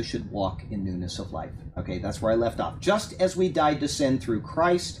we also should walk in newness of life. Okay, that's where I left off. Just as we died to sin through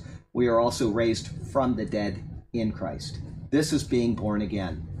Christ, we are also raised from the dead in Christ. This is being born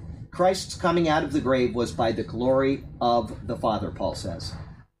again. Christ's coming out of the grave was by the glory of the Father, Paul says.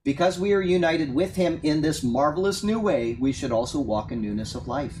 Because we are united with him in this marvelous new way, we should also walk in newness of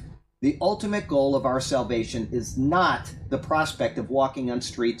life. The ultimate goal of our salvation is not the prospect of walking on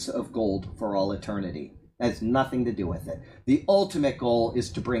streets of gold for all eternity. It has nothing to do with it. The ultimate goal is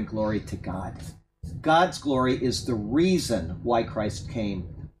to bring glory to God. God's glory is the reason why Christ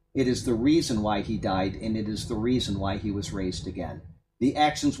came. It is the reason why he died, and it is the reason why he was raised again. The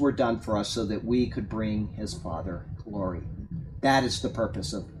actions were done for us so that we could bring his Father glory. That is the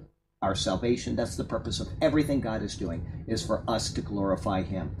purpose of our salvation. That's the purpose of everything God is doing, is for us to glorify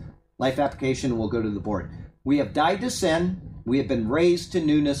him. Life application will go to the board. We have died to sin. We have been raised to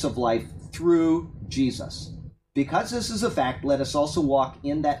newness of life through Jesus. Because this is a fact, let us also walk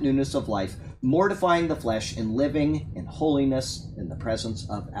in that newness of life, mortifying the flesh and living in holiness in the presence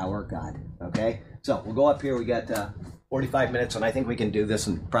of our God. Okay? So we'll go up here. We got 45 minutes, and I think we can do this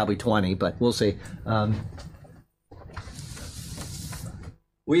in probably 20, but we'll see.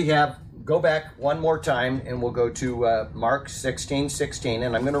 We have go back one more time, and we'll go to Mark 16:16,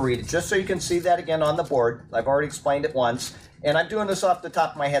 and I'm going to read it just so you can see that again on the board. I've already explained it once, and I'm doing this off the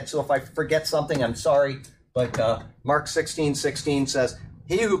top of my head, so if I forget something, I'm sorry. But Mark 16:16 says,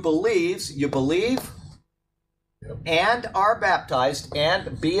 "He who believes, you believe, and are baptized,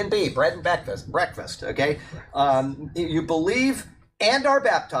 and B&B, bread and breakfast, okay? You believe and are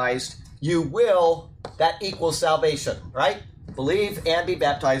baptized, you will, that equals salvation, right? Believe and be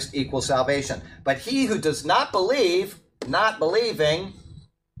baptized equals salvation. But he who does not believe, not believing,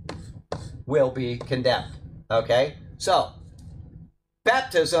 will be condemned, okay? So,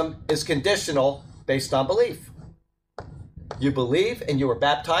 baptism is conditional based on belief. You believe and you are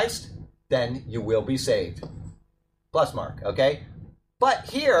baptized, then you will be saved. Plus mark, okay? But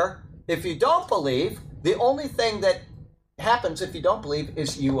here, if you don't believe, the only thing that happens if you don't believe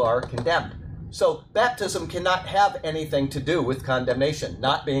is you are condemned. So baptism cannot have anything to do with condemnation,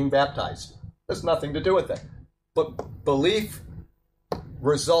 not being baptized. There's nothing to do with it. But belief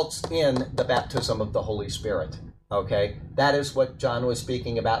results in the baptism of the Holy Spirit, okay? That is what John was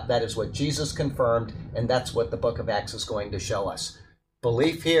speaking about. That is what Jesus confirmed, and that's what the book of Acts is going to show us.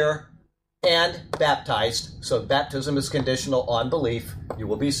 Belief here and baptized. So baptism is conditional on belief. You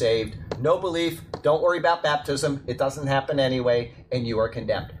will be saved. No belief, don't worry about baptism. It doesn't happen anyway, and you are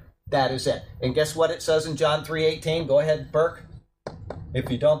condemned. That is it. And guess what it says in John 3:18? Go ahead, Burke.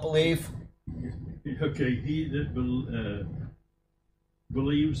 If you don't believe. Okay, he that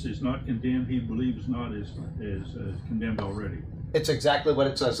believes is not condemned. He believes not is condemned already. It's exactly what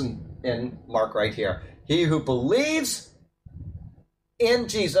it says in Mark right here. He who believes in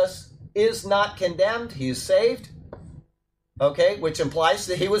Jesus is not condemned. He is saved. Okay, which implies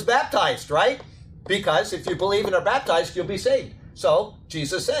that he was baptized, right? Because if you believe and are baptized, you'll be saved. So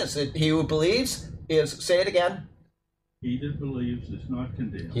Jesus says that he who believes is, say it again. He that believes is not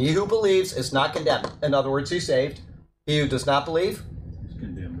condemned. He who believes is not condemned. In other words, he's saved. He who does not believe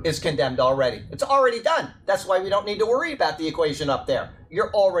is condemned already. It's already done. That's why we don't need to worry about the equation up there.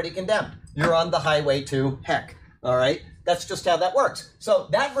 You're already condemned. You're on the highway to heck. All right? That's just how that works. So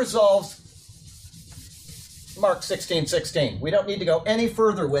that resolves Mark 16:16. We don't need to go any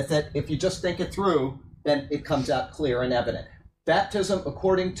further with it. If you just think it through, then it comes out clear and evident. Baptism,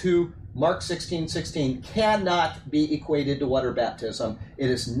 according to Mark 16:16, cannot be equated to water baptism.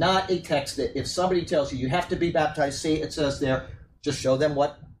 It is not a text that if somebody tells you you have to be baptized, see it says there, just show them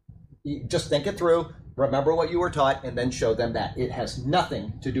what, just think it through, remember what you were taught, and then show them that. It has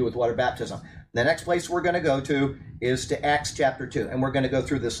nothing to do with water baptism. The next place we're going to go to is to Acts chapter 2, and we're going to go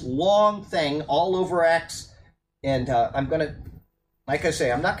through this long thing all over Acts, and I'm going to, like I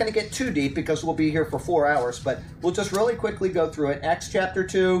say, I'm not going to get too deep because we'll be here for 4 hours, but we'll just really quickly go through it. Acts chapter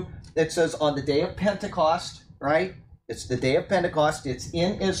 2, it says on the day of Pentecost, right? It's the day of Pentecost. It's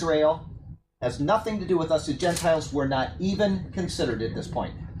in Israel. Has nothing to do with us. The Gentiles were not even considered at this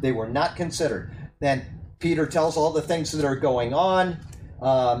point. They were not considered. Then Peter tells all the things that are going on.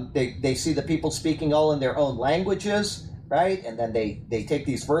 They see the people speaking all in their own languages, right? And then they take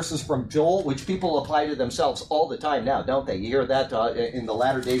these verses from Joel, which people apply to themselves all the time now, don't they? You hear that in the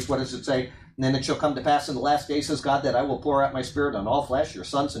latter days. What does it say? And then it shall come to pass in the last days, says God, that I will pour out my spirit on all flesh. Your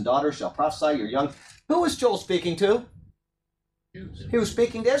sons and daughters shall prophesy, your young. Who was Joel speaking to? He was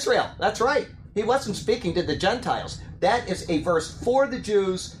speaking to Israel. That's right. He wasn't speaking to the Gentiles. That is a verse for the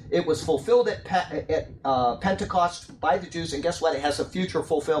Jews. It was fulfilled at Pentecost by the Jews. And guess what? It has a future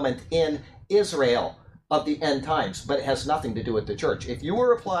fulfillment in Israel of the end times. But it has nothing to do with the church. If you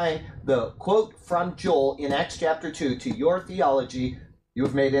were applying the quote from Joel in Acts chapter 2 to your theology, you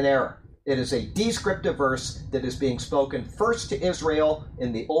have made an error. It is a descriptive verse that is being spoken first to Israel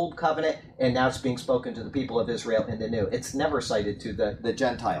in the Old Covenant, and now it's being spoken to the people of Israel in the New. It's never cited to the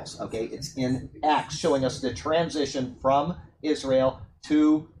Gentiles, okay? It's in Acts, showing us the transition from Israel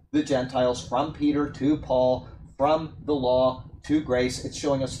to the Gentiles, from Peter to Paul, from the law to grace. It's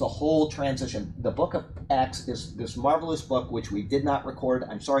showing us the whole transition. The book of Acts is this marvelous book, which we did not record.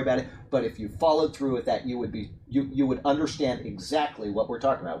 I'm sorry about it, but if you followed through with that, you would understand exactly what we're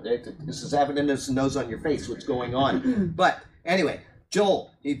talking about. This is evident as the nose on your face, what's going on. But anyway,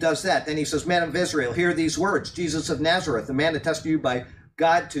 Joel, he does that. Then he says, "Men of Israel, hear these words. Jesus of Nazareth, the man attested to you by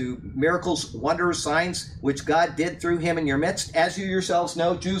God to miracles, wonders, signs, which God did through him in your midst. As you yourselves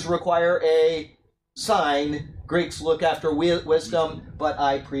know, Jews require a sign. Greeks look after wisdom, but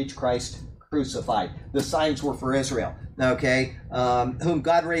I preach Christ crucified." The signs were for Israel, okay? Whom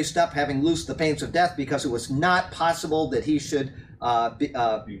God raised up, having loosed the pains of death, because it was not possible that he should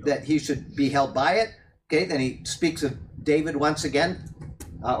be held by it. Okay, then he speaks of David once again.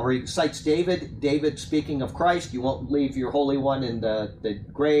 or he cites David speaking of Christ. You won't leave your Holy One in the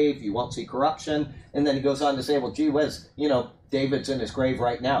grave. You won't see corruption. And then he goes on to say, well, gee whiz, David's in his grave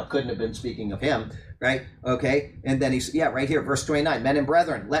right now. Couldn't have been speaking of him, right? Okay. And then he's, right here, verse 29, men and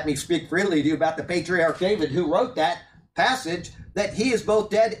brethren, let me speak freely to you about the patriarch David, who wrote that passage, that he is both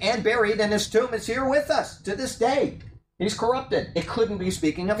dead and buried, and his tomb is here with us to this day. He's corrupted. It couldn't be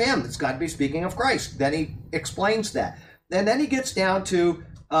speaking of him. It's got to be speaking of Christ. Then he explains that. And then he gets down to,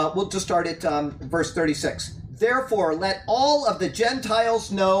 we'll just start at verse 36. Therefore, let all of the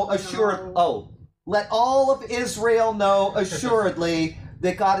Gentiles know let all of Israel know assuredly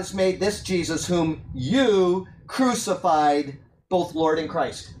that God has made this Jesus, whom you crucified, both Lord and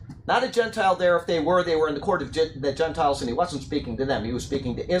Christ. Not a Gentile there. If they were in the court of the Gentiles, and he wasn't speaking to them. He was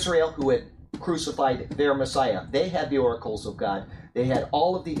speaking to Israel, who had crucified their Messiah. They had the oracles of God. They had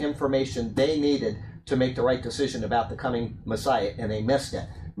all of the information they needed to make the right decision about the coming Messiah, and they missed it.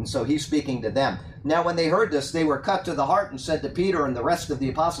 And so he's speaking to them. Now, when they heard this, they were cut to the heart and said to Peter and the rest of the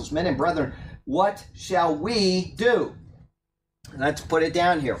apostles, men and brethren, what shall we do? Let's put it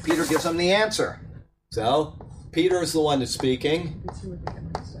down here. Peter gives them the answer. So, Peter is the one that's speaking.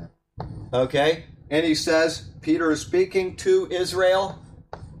 Okay, and he says, Peter is speaking to Israel,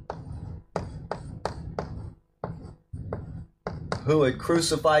 who had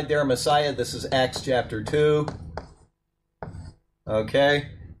crucified their Messiah. This is Acts chapter 2. Okay,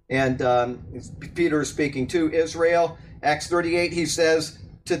 and Peter is speaking to Israel. Acts 38, he says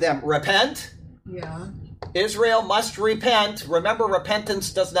to them, repent. Yeah. Israel must repent. Remember,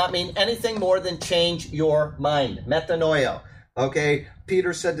 repentance does not mean anything more than change your mind. Metanoia. Okay,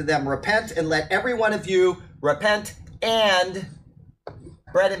 Peter said to them, repent, and let every one of you repent and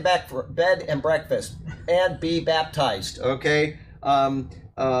bed and breakfast and be baptized. Okay,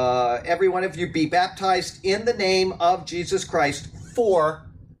 every one of you be baptized in the name of Jesus Christ for,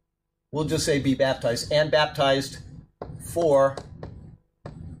 we'll just say be baptized, and baptized for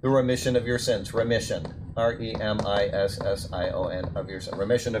the remission of your sins. Remission. Remission of your sins.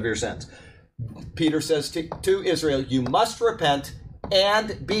 Remission of your sins. Peter says to Israel, you must repent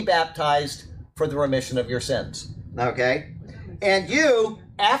and be baptized for the remission of your sins. Okay? And you,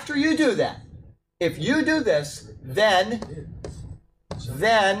 after you do that, if you do this, then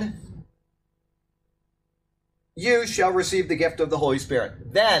you shall receive the gift of the Holy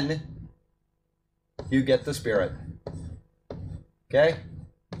Spirit. Then you get the Spirit. Okay?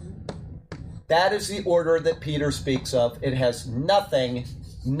 That is the order that Peter speaks of. It has nothing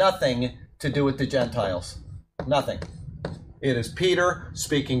to do with the Gentiles. Nothing. It is Peter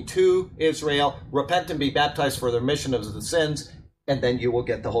speaking to Israel, repent and be baptized for the remission of the sins, and then you will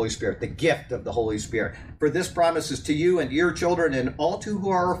get the Holy Spirit, the gift of the Holy Spirit. For this promise is to you and your children and all to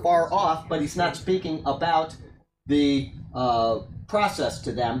who are far off, but he's not speaking about the process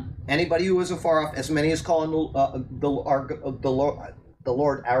to them. Anybody who is afar off, as many as call on the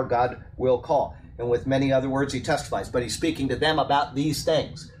Lord our God will call. And with many other words he testifies, but he's speaking to them about these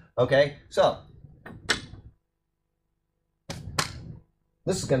things. Okay, so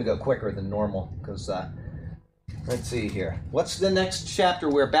this is going to go quicker than normal because let's see here. What's the next chapter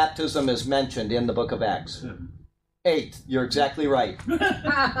where baptism is mentioned in the book of Acts? 8. You're exactly right.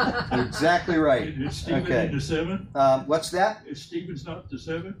 You're exactly right. Is Stephen Okay. into 7? What's that? Is Stephen's not to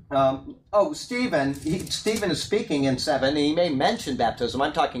 7? Stephen is speaking in 7. He may mention baptism.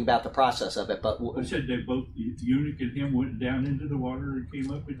 I'm talking about the process of it, but I said they both, the eunuch and him, went down into the water and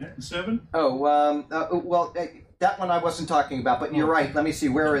came up in that in 7? That one I wasn't talking about, but you're right. Let me see.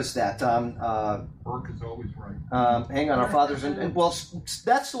 Where is that? Burke is always right. Hang on. Our fathers and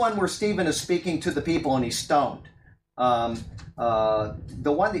that's the one where Stephen is speaking to the people and he's stoned. The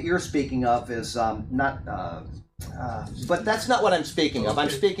one that you're speaking of is not. But that's not what I'm speaking of.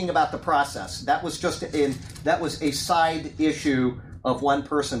 I'm speaking about the process. That was that was a side issue of one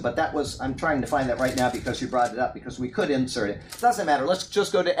person, but I'm trying to find that right now because you brought it up, because we could insert it. Doesn't matter. Let's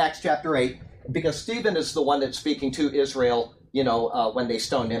just go to Acts chapter 8, because Stephen is the one that's speaking to Israel, when they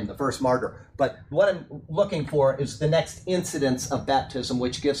stoned him, the first martyr. But what I'm looking for is the next incidence of baptism,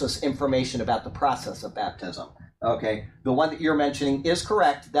 which gives us information about the process of baptism. Okay, the one that you're mentioning is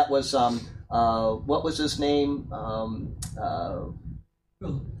correct. That was, what was his name?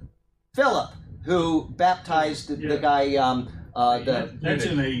 Philip, who baptized the guy, That's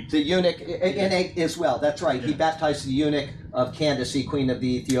in 8. the eunuch, in 8 as well. That's right. He baptized the eunuch of Candace, queen of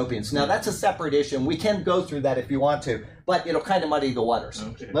the Ethiopians. Now, that's a separate issue, and we can go through that if you want to, but it'll kind of muddy the waters.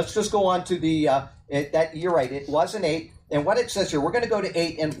 Okay. Let's just go on to that. You're right. It was an 8. And what it says here, we're going to go to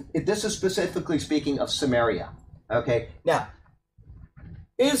 8, and this is specifically speaking of Samaria. Okay, now,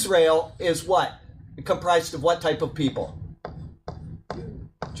 Israel is what? Comprised of what type of people?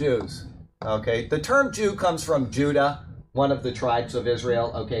 Jews. Okay, the term Jew comes from Judah, one of the tribes of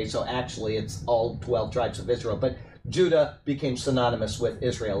Israel. Okay, so actually it's all 12 tribes of Israel, but Judah became synonymous with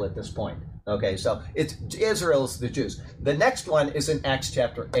Israel at this point. Okay, so it's Israel's the Jews. The next one is in Acts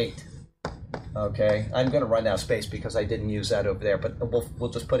chapter 8. Okay, I'm going to run out of space because I didn't use that over there, but we'll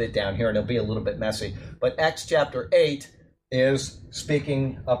just put it down here and it'll be a little bit messy. But Acts chapter 8 is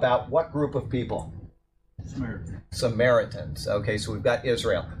speaking about what group of people? Samaritans. Okay, so we've got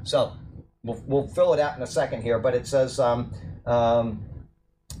Israel. So we'll fill it out in a second here, but it says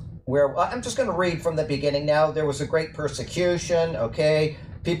where I'm just going to read from the beginning now. There was a great persecution. Okay,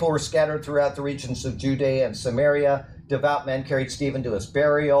 people were scattered throughout the regions of Judea and Samaria. Devout men carried Stephen to his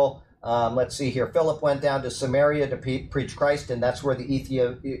burial. Let's see here. Philip went down to Samaria to preach Christ, and that's where the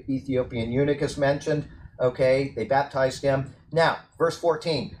Ethiopian eunuch is mentioned. Okay, they baptized him. Now, verse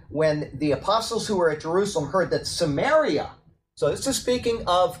 14. When the apostles who were at Jerusalem heard that Samaria, so this is speaking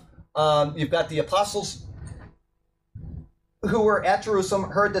of, you've got the apostles who were at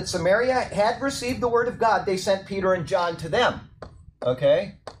Jerusalem, heard that Samaria had received the word of God, they sent Peter and John to them.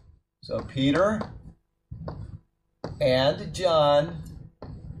 Okay, so Peter and John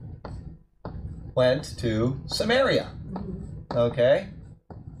went to Samaria. Okay.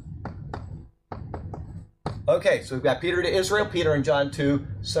 Okay, so we've got Peter to Israel, Peter and John to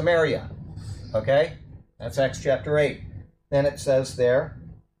Samaria. Okay, that's Acts chapter 8. Then it says there,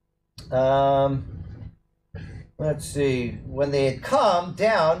 let's see, when they had come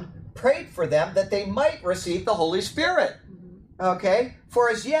down, prayed for them that they might receive the Holy Spirit. Okay, for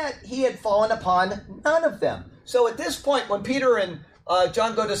as yet he had fallen upon none of them. So at this point, when Peter and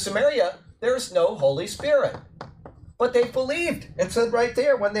John go to Samaria, there's no Holy Spirit. But they believed. It said right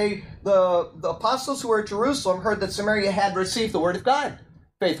there, when the apostles who were at Jerusalem heard that Samaria had received the word of God.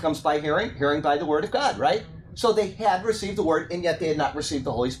 Faith comes by hearing, hearing by the word of God, right? So they had received the word, and yet they had not received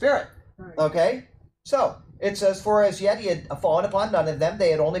the Holy Spirit. Okay? So it says, for as yet he had fallen upon none of them.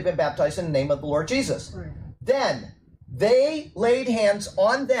 They had only been baptized in the name of the Lord Jesus. Right. Then they laid hands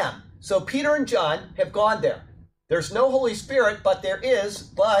on them. So Peter and John have gone there. There's no Holy Spirit, but there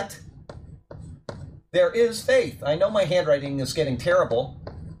is faith. I know my handwriting is getting terrible.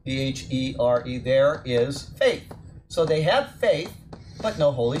 T-H-E-R-E, there is faith. So they have faith, but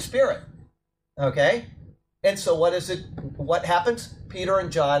no Holy Spirit. Okay? And so what happens? Peter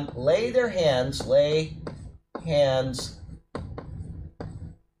and John lay hands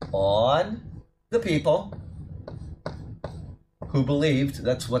on the people who believed.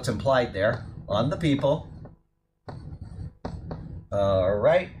 That's what's implied there. On the people. All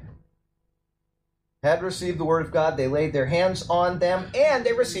right. Had received the word of God, they laid their hands on them, and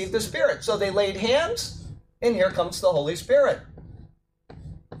they received the Spirit. So they laid hands, and here comes the Holy Spirit.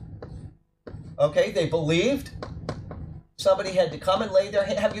 Okay, they believed. Somebody had to come and lay their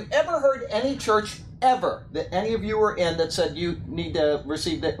hand. Have you ever heard any church ever that any of you were in that said you need to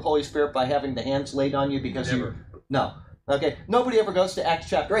receive the Holy Spirit by having the hands laid on you because Never. No. Okay, nobody ever goes to Acts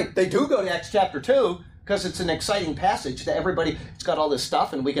chapter 8. They do go to Acts chapter 2, because it's an exciting passage to everybody. It's got all this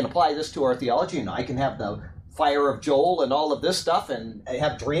stuff, and we can apply this to our theology, and I can have the fire of Joel and all of this stuff, and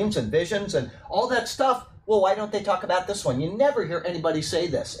have dreams and visions and all that stuff. Well, why don't they talk about this one? You never hear anybody say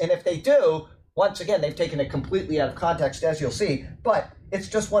this. And if they do, once again, they've taken it completely out of context, as you'll see. But it's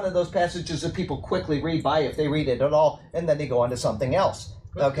just one of those passages that people quickly read by, if they read it at all, and then they go on to something else.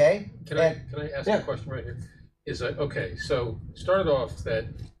 Okay? Can I ask a question right here? Okay, so started off that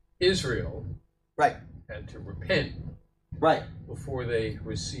Israel had to repent before they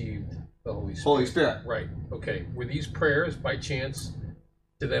received the Holy Spirit. Holy Spirit. Right. Okay. Were these prayers by chance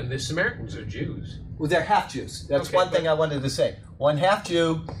to them? The Samaritans are Jews. Well, they're half Jews. That's one thing I wanted to say. One half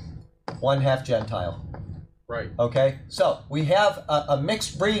Jew, one half Gentile. Right. Okay. So we have a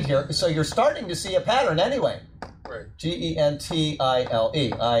mixed breed here. So you're starting to see a pattern anyway. Right. Gentile.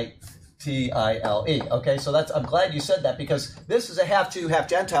 T-I-L-E. Okay, so I'm glad you said that, because this is a half Jew, half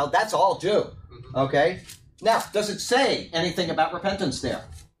Gentile. That's all Jew. Okay? Now, does it say anything about repentance there?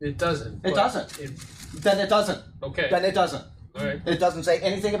 It doesn't. It doesn't. Then it doesn't. Okay. Then it doesn't. All right. It doesn't say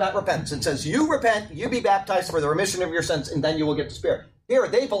anything about repentance. It says, you repent, you be baptized for the remission of your sins, and then you will get the Spirit. Here,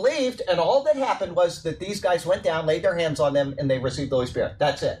 they believed, and all that happened was that these guys went down, laid their hands on them, and they received the Holy Spirit.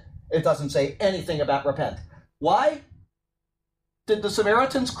 That's it. It doesn't say anything about repent. Why? Did the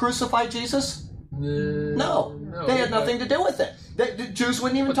Samaritans crucify Jesus? No. They had nothing to do with it. The Jews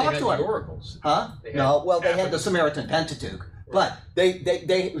wouldn't even talk to him. The oracles. Huh? They had the Samaritan Pentateuch. But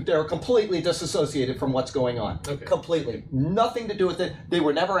they're completely disassociated from what's going on. Okay. Completely. Nothing to do with it. They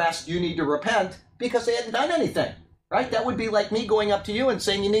were never asked, you need to repent, because they hadn't done anything. Right? That would be like me going up to you and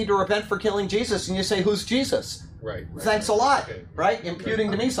saying you need to repent for killing Jesus, and you say, who's Jesus? Right. Thanks a lot, Okay. right? Imputing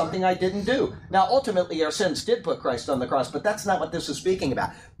to me something I didn't do. Now, ultimately, our sins did put Christ on the cross, but that's not what this is speaking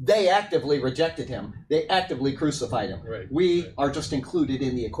about. They actively rejected him. They actively crucified him. Right. We are just included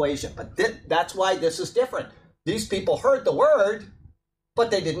in the equation. But that's why this is different. These people heard the word,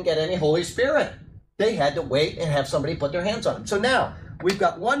 but they didn't get any Holy Spirit. They had to wait and have somebody put their hands on them. So now, we've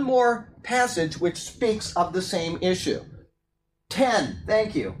got one more passage which speaks of the same issue. 10.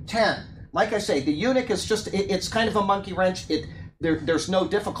 Thank you. 10. Like I say, the eunuch is just, it's kind of a monkey wrench. There's no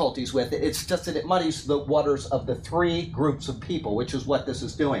difficulties with it. It's just that it muddies the waters of the three groups of people, which is what this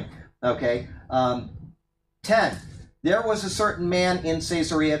is doing. Okay? 10. There was a certain man in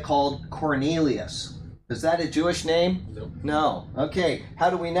Caesarea called Cornelius. Is that a Jewish name? Nope. No. Okay. How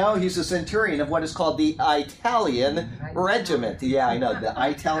do we know? He's a centurion of what is called the Italian regiment. Yeah, I know, the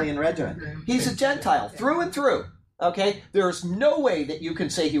Italian regiment. He's a Gentile through and through. Okay? There's no way that you can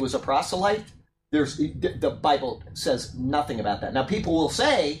say he was a proselyte. The Bible says nothing about that. Now, people will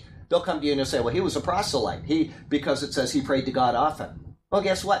say, they'll come to you and they'll say, well, he was a proselyte because it says he prayed to God often. Well,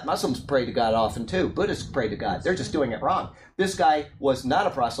 guess what? Muslims pray to God often too. Buddhists pray to God. They're just doing it wrong. This guy was not a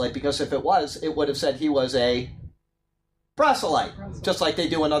proselyte because if it was, it would have said he was a proselyte, just like they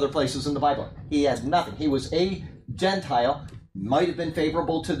do in other places in the Bible. He had nothing. He was a Gentile, might have been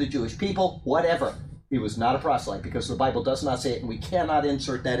favorable to the Jewish people, whatever. He was not a proselyte because the Bible does not say it, and we cannot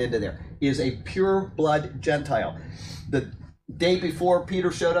insert that into there. He is a pure blood Gentile. The day before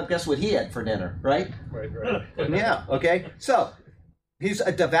Peter showed up, guess what he had for dinner, right? Right. Yeah, okay. So, he's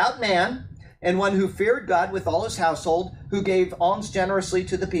a devout man and one who feared God with all his household, who gave alms generously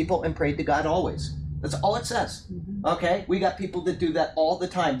to the people and prayed to God always. That's all it says. Okay? We got people that do that all the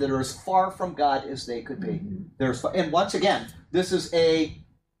time that are as far from God as they could be. And once again, this is a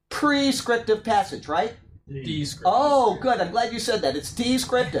prescriptive passage, right? Descriptive. Oh, good. I'm glad you said that. It's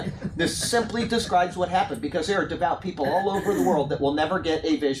descriptive. This simply describes what happened because there are devout people all over the world that will never get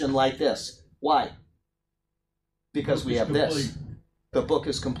a vision like this. Why? Because we have this. The book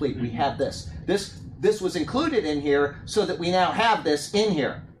is complete. We have this. This was included in here so that we now have this in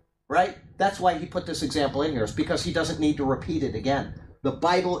here, right? That's why he put this example in here. It's because he doesn't need to repeat it again. The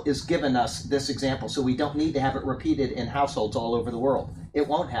Bible is giving us this example, so we don't need to have it repeated in households all over the world. It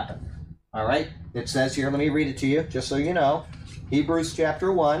won't happen. All right? It says here, let me read it to you, just so you know. Hebrews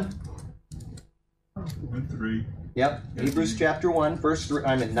chapter 1. 3. Yep. Hebrews chapter 1, verse 3.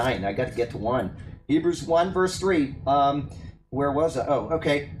 I'm in 9. I got to get to 1. Hebrews 1, verse 3. Where was I? Oh,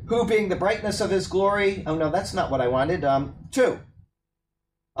 okay. Who being the brightness of his glory. Oh, no, that's not what I wanted. 2.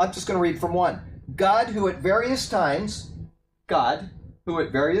 I'm just going to read from 1. God who at various times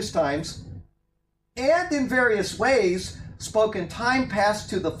and in various ways spoke in time past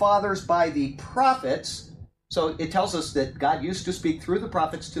to the fathers by the prophets. So it tells us that God used to speak through the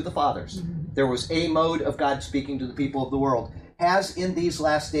prophets to the fathers. There was a mode of God speaking to the people of the world. Has in these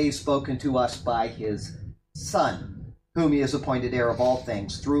last days spoken to us by his Son, whom he has appointed heir of all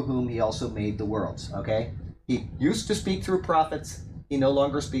things, through whom he also made the worlds. Okay? He used to speak through prophets. He no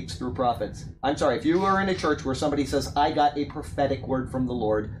longer speaks through prophets. I'm sorry, if you are in a church where somebody says, I got a prophetic word from the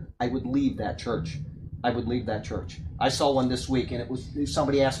Lord, I would leave that church. I saw one this week, and it was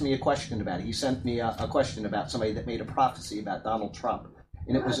somebody asked me a question about it. He sent me a question about somebody that made a prophecy about Donald Trump.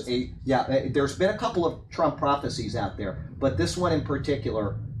 And it was there's been a couple of Trump prophecies out there, but this one in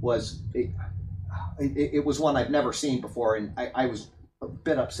particular was, it was one I've never seen before, and I was a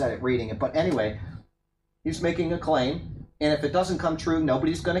bit upset at reading it. But anyway, he's making a claim. And if it doesn't come true,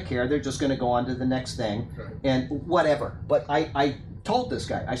 nobody's going to care. They're just going to go on to the next thing and whatever. But I told this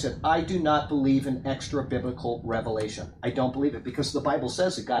guy, I said, I do not believe in extra biblical revelation. I don't believe it because the Bible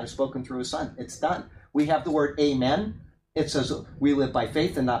says that God has spoken through his Son. It's done. We have the word amen. It says we live by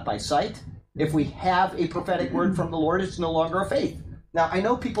faith and not by sight. If we have a prophetic word from the Lord, it's no longer a faith. Now, I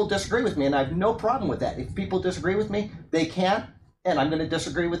know people disagree with me, and I have no problem with that. If people disagree with me, they can, and I'm going to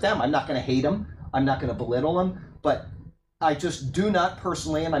disagree with them. I'm not going to hate them. I'm not going to belittle them. But I just do not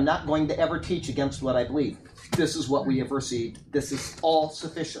personally, and I'm not going to ever teach against what I believe. This is what we have received. This is all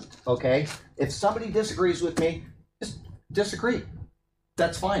sufficient, okay? If somebody disagrees with me, just disagree.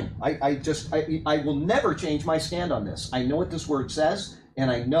 That's fine. I will never change my stand on this. I know what this word says,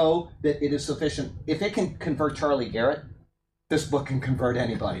 and I know that it is sufficient. If it can convert Charlie Garrett, this book can convert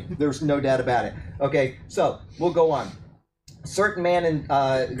anybody. There's no doubt about it. Okay, so we'll go on. Certain man in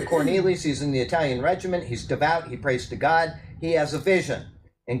Cornelius, he's in the Italian regiment. He's devout. He prays to God. He has a vision.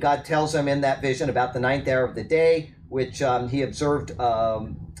 And God tells him in that vision about the 9th hour of the day, which he observed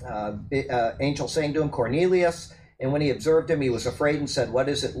angel saying to him, Cornelius. And when he observed him, he was afraid and said, what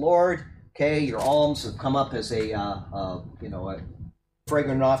is it, Lord? Okay, your alms have come up as a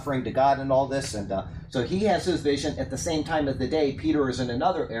fragrant offering to God and all this. And so he has his vision. At the same time of the day, Peter is in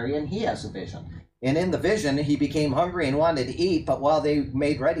another area, and he has a vision. And in the vision, he became hungry and wanted to eat, but while they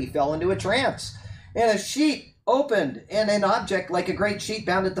made ready, fell into a trance. And a sheet opened, and an object like a great sheet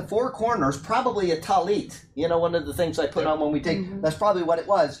bound at the four corners, probably a talit. You know, one of the things I put on when we take, that's probably what it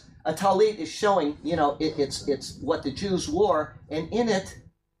was. A talit is showing, you know, it's what the Jews wore, and in it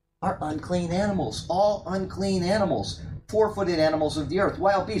are unclean animals, all unclean animals, four-footed animals of the earth,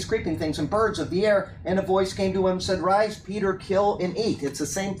 wild beasts, creeping things, and birds of the air. And a voice came to him and said, "Rise, Peter, kill and eat." It's the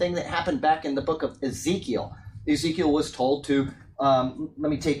same thing that happened back in the book of Ezekiel. Ezekiel was told to, let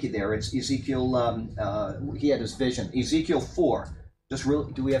me take you there. It's Ezekiel, he had his vision. Ezekiel 4. Just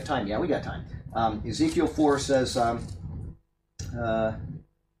really, do we have time? Yeah, we got time. Ezekiel 4 says,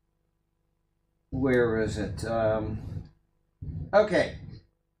 where is it? Okay.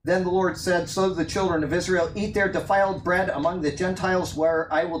 Then the Lord said, "So the children of Israel eat their defiled bread among the Gentiles, where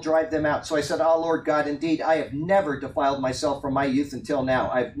I will drive them out." So I said, "Ah, Lord God, indeed, I have never defiled myself from my youth until now.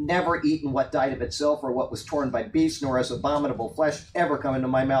 I've never eaten what died of itself or what was torn by beasts, nor has abominable flesh ever come into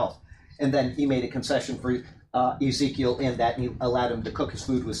my mouth." And then he made a concession for Ezekiel in that, and he allowed him to cook his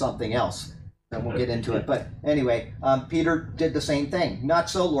food with something else. And we'll get into it. But anyway, Peter did the same thing. "Not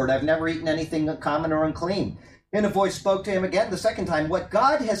so, Lord. I've never eaten anything common or unclean." And a voice spoke to him again the second time, "What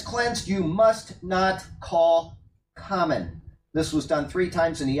God has cleansed, you must not call common." This was done 3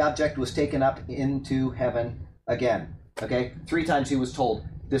 times, and the object was taken up into heaven again. Okay? 3 times he was told,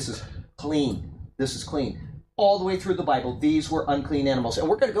 this is clean. This is clean. All the way through the Bible, these were unclean animals. And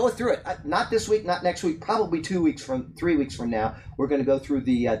we're going to go through it. Not this week, not next week, probably 3 weeks from now. We're going to go through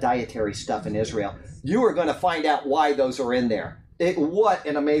the dietary stuff in Israel. You are going to find out why those are in there. What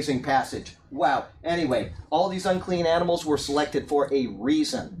an amazing passage. Wow. Anyway, all these unclean animals were selected for a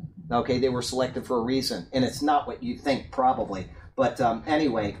reason. Okay, they were selected for a reason. And it's not what you think, probably. But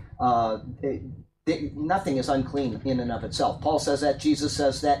anyway, nothing is unclean in and of itself. Paul says that. Jesus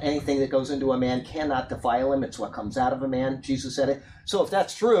says that. Anything that goes into a man cannot defile him. It's what comes out of a man. Jesus said it. So if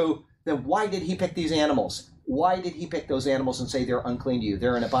that's true, then why did he pick these animals? Why did he pick those animals and say they're unclean to you?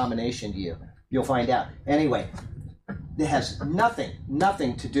 They're an abomination to you. You'll find out. Anyway, it has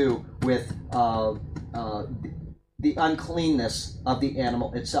nothing to do with the uncleanness of the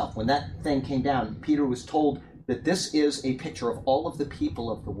animal itself. When that thing came down, Peter was told that this is a picture of all of the people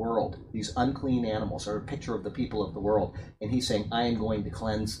of the world. These unclean animals are a picture of the people of the world. And he's saying, I am going to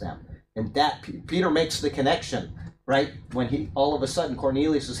cleanse them. And that, Peter makes the connection, right? When he, all of a sudden,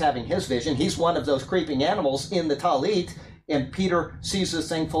 Cornelius is having his vision. He's one of those creeping animals in the Talit. And Peter sees this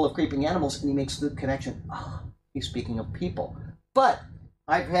thing full of creeping animals, and he makes the connection. He's speaking of people. But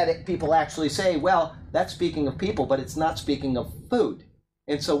I've had people actually say, well, that's speaking of people, but it's not speaking of food.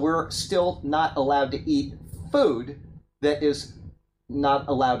 And so we're still not allowed to eat food that is not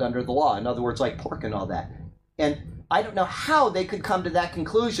allowed under the law. In other words, like pork and all that. And I don't know how they could come to that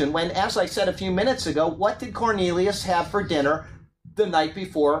conclusion when, as I said a few minutes ago, what did Cornelius have for dinner the night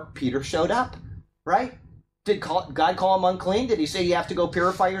before Peter showed up, right? Did God call him unclean? Did he say you have to go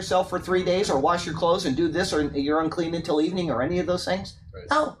purify yourself for 3 days or wash your clothes and do this or you're unclean until evening or any of those things? Right.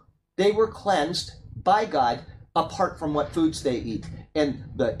 No. They were cleansed by God apart from what foods they eat. And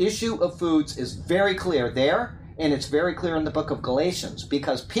the issue of foods is very clear there, and it's very clear in the book of Galatians,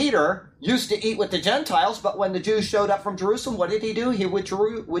 because Peter used to eat with the Gentiles, but when the Jews showed up from Jerusalem, what did he do? He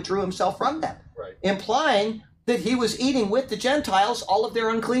withdrew himself from them, right, implying that he was eating with the Gentiles all of their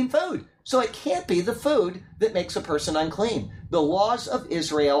unclean food. So it can't be the food that makes a person unclean. The laws of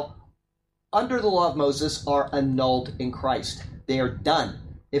Israel, under the law of Moses, are annulled in Christ. They are done.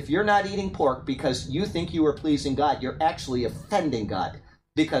 If you're not eating pork because you think you are pleasing God, you're actually offending God,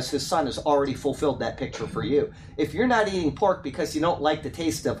 because his son has already fulfilled that picture for you. If you're not eating pork because you don't like the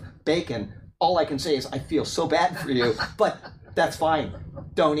taste of bacon, all I can say is I feel so bad for you, but that's fine.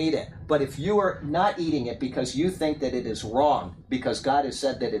 Don't eat it. But if you are not eating it because you think that it is wrong, because God has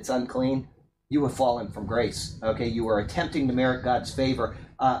said that it's unclean, you have fallen from grace. Okay, you are attempting to merit God's favor.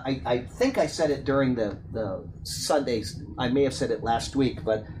 I think I said it during the Sundays. I may have said it last week,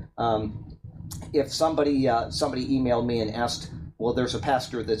 but if somebody emailed me and asked, well, there's a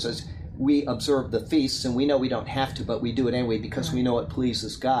pastor that says, we observe the feasts and we know we don't have to, but we do it anyway because we know it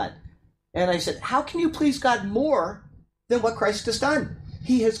pleases God. And I said, how can you please God more than what Christ has done?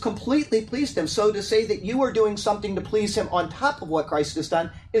 He has completely pleased him. So to say that you are doing something to please him on top of what Christ has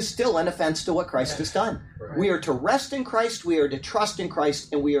done is still an offense to what Christ has done. Right. We are to rest in Christ, we are to trust in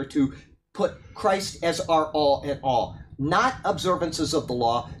Christ, and we are to put Christ as our all in all. Not observances of the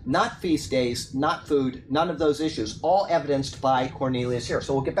law, not feast days, not food, none of those issues, all evidenced by Cornelius here.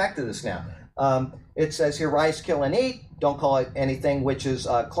 So we'll get back to this now. It says here, rise, kill, and eat. Don't call it anything which is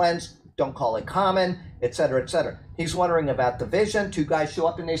cleansed. Don't call it common, etc., etc. He's wondering about the vision. Two guys show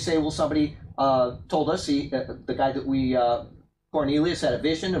up and they say, well, somebody told us, the guy that we, Cornelius, had a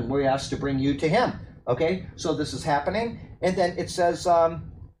vision and we asked to bring you to him. Okay, so this is happening. And then it says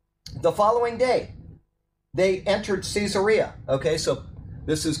the following day, they entered Caesarea. Okay, so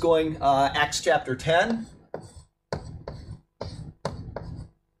this is going Acts chapter 10.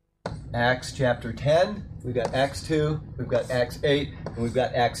 Acts chapter 10. We've got Acts 2. We've got Acts 8. And we've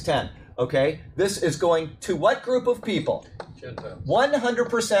got Acts 10. Okay, this is going to what group of people? Gentiles.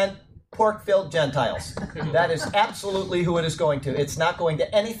 100% pork-filled Gentiles. That is absolutely who it is going to. It's not going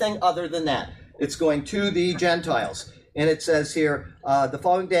to anything other than that. It's going to the Gentiles. And it says here, the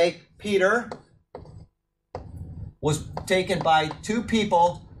following day, Peter was taken by two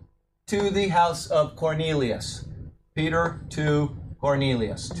people to the house of Cornelius. Peter to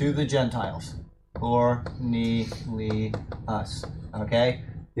Cornelius, to the Gentiles. Cornelius. Okay?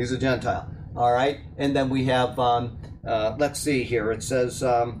 He's a Gentile. All right? And then we have, let's see here. It says,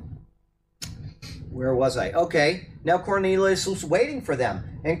 where was I? Okay. Now Cornelius was waiting for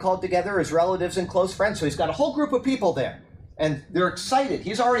them and called together his relatives and close friends. So he's got a whole group of people there. And they're excited.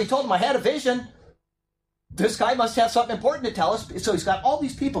 He's already told them, I had a vision. This guy must have something important to tell us. So he's got all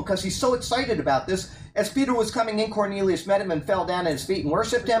these people because he's so excited about this. As Peter was coming in, Cornelius met him and fell down at his feet and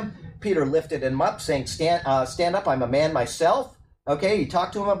worshipped him. Peter lifted him up, saying, stand up, I'm a man myself. Okay, he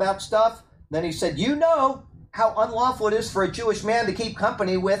talked to him about stuff. Then he said, you know how unlawful it is for a Jewish man to keep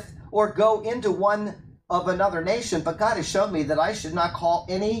company with or go into one of another nation, but God has shown me that I should not call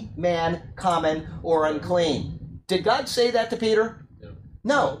any man common or unclean. Did God say that to Peter?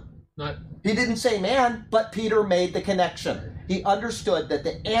 No. Not. He didn't say man, but Peter made the connection. He understood that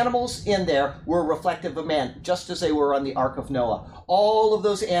the animals in there were reflective of man, just as they were on the Ark of Noah. All of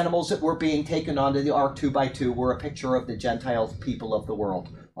those animals that were being taken onto the Ark 2 by 2 were a picture of the Gentile people of the world.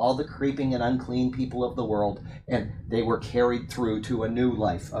 All the creeping and unclean people of the world, and they were carried through to a new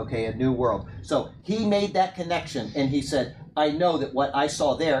life, okay, a new world. So he made that connection, and he said, I know that what I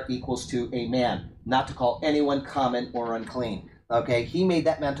saw there equals to a man, not to call anyone common or unclean. Okay, he made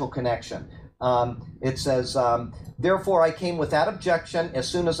that mental connection. It says, therefore I came without objection as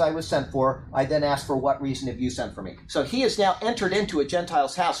soon as I was sent for. I then asked, for what reason have you sent for me? So he has now entered into a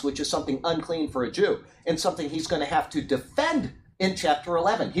Gentile's house, which is something unclean for a Jew, and something he's going to have to defend in chapter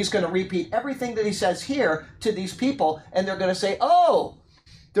 11. He's going to repeat everything that he says here to these people, and they're going to say, oh,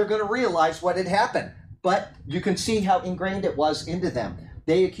 they're going to realize what had happened. But you can see how ingrained it was into them.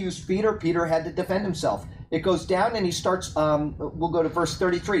 They accused Peter. Peter had to defend himself. It goes down and he starts, we'll go to verse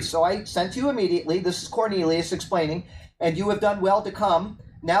 33. So I sent you immediately, this is Cornelius explaining, and you have done well to come.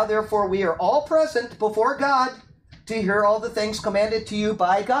 Now therefore we are all present before God to hear all the things commanded to you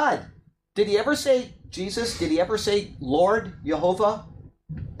by God. Did he ever say Jesus? Did he ever say Lord, Jehovah,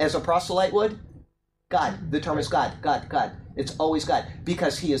 as a proselyte would? God. The term is God, God, God. It's always God,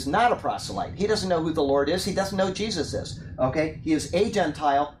 because he is not a proselyte. He doesn't know who the Lord is. He doesn't know who Jesus is. Okay? He is a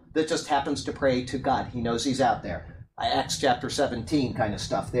Gentile that just happens to pray to God. He knows he's out there. Acts chapter 17 kind of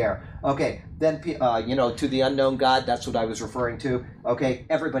stuff there. Okay, then, to the unknown God, that's what I was referring to. Okay,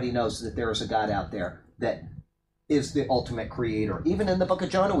 everybody knows that there is a God out there that is the ultimate creator. Even in the book of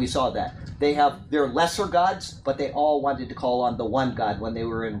Jonah, we saw that. They have their lesser gods, but they all wanted to call on the one God when they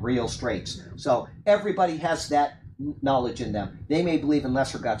were in real straits. So everybody has that knowledge in them. They may believe in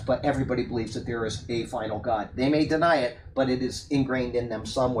lesser gods, but everybody believes that there is a final God. They may deny it, but it is ingrained in them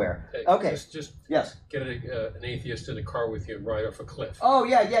somewhere. Okay. Just yes. Get an atheist in a car with you and ride off a cliff. Oh,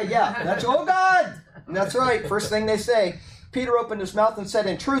 yeah. That's, oh, God! That's right. First thing they say. Peter opened his mouth and said,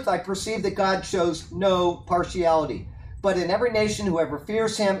 in truth, I perceive that God shows no partiality. But in every nation, whoever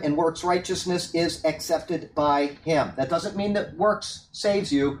fears him and works righteousness is accepted by him. That doesn't mean that works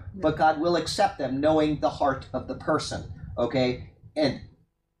saves you, but God will accept them, knowing the heart of the person, okay, and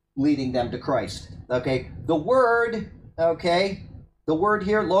leading them to Christ, okay. The word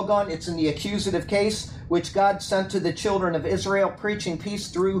here, logon, it's in the accusative case, which God sent to the children of Israel, preaching peace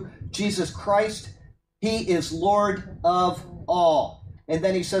through Jesus Christ. He is Lord of all. And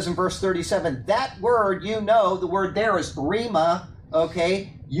then he says in verse 37, that word, the word there is rhema,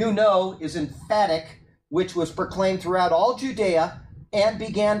 okay? Is emphatic, which was proclaimed throughout all Judea and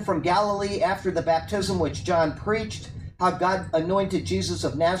began from Galilee after the baptism which John preached, how God anointed Jesus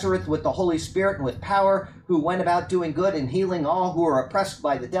of Nazareth with the Holy Spirit and with power, who went about doing good and healing all who were oppressed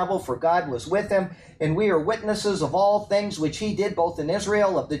by the devil, for God was with him. And we are witnesses of all things which he did, both in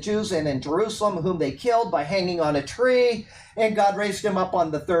Israel of the Jews and in Jerusalem, whom they killed by hanging on a tree. And God raised him up on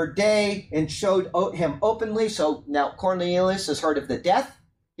the third day and showed him openly. So now Cornelius has heard of the death.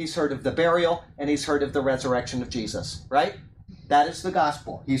 he's heard of the burial, and he's heard of the resurrection of Jesus, right? That is the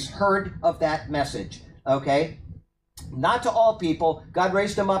gospel. He's heard of that message, okay? Not to all people. God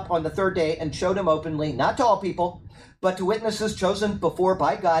raised him up on the third day and showed him openly, not to all people, but to witnesses chosen before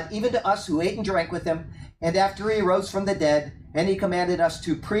by God, even to us who ate and drank with him. And after he rose from the dead, and he commanded us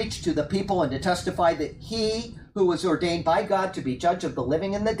to preach to the people and to testify that he who was ordained by God to be judge of the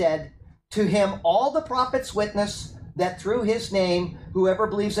living and the dead, to him all the prophets witness that through his name, whoever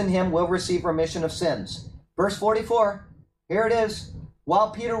believes in him will receive remission of sins. Verse 44, here it is.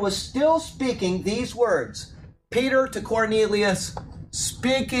 While Peter was still speaking these words, Peter to Cornelius,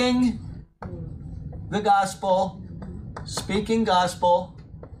 speaking the gospel, speaking gospel.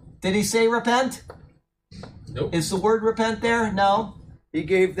 Did he say repent? Nope. Is the word repent there? No. He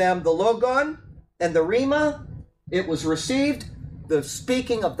gave them the logon and the rhema. It was received, the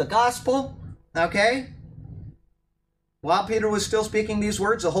speaking of the gospel. Okay? While Peter was still speaking these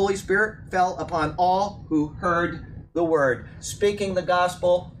words, the Holy Spirit fell upon all who heard the word. Speaking the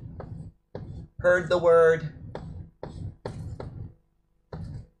gospel, heard the word,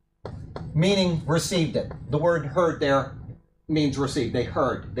 meaning received it. The word heard there means received. They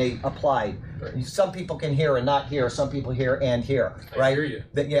heard. They applied. Right. Some people can hear and not hear. Some people hear and hear. Right? I hear you.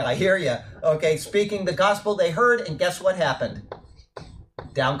 Yeah, I hear you. Okay, speaking the gospel, they heard, and guess what happened?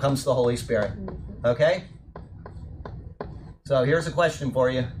 Down comes the Holy Spirit. Okay? So here's a question for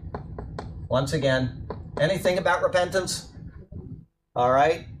you. Once again, anything about repentance? All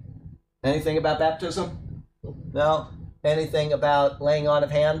right? Anything about baptism? No? Anything about laying on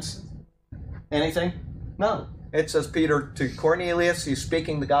of hands? Anything? No. It says Peter to Cornelius, he's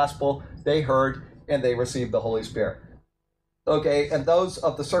speaking the gospel, they heard, and they received the Holy Spirit. Okay, and those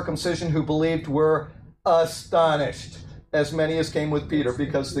of the circumcision who believed were astonished, as many as came with Peter,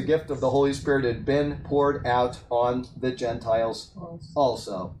 because the gift of the Holy Spirit had been poured out on the Gentiles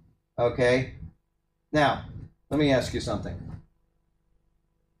also. Okay? Now, let me ask you something.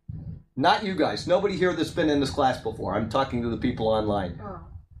 Not you guys. Nobody here that's been in this class before. I'm talking to the people online.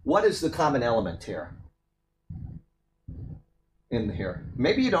 What is the common element here? In here.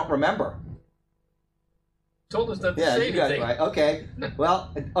 Maybe you don't remember. Told us not to Yeah, say you got it anything. right. Okay.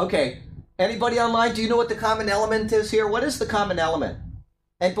 Well, okay. Anybody online, do you know what the common element is here? What is the common element?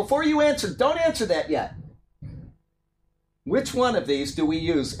 And before you answer, don't answer that yet. Which one of these do we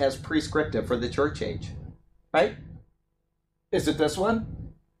use as prescriptive for the church age? Right? Is it this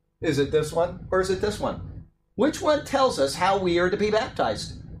one? Is it this one? Or is it this one? Which one tells us how we are to be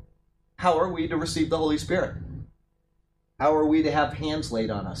baptized? How are we to receive the Holy Spirit? How are we to have hands laid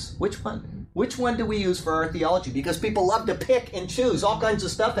on us? Which one? Which one do we use for our theology? Because people love to pick and choose all kinds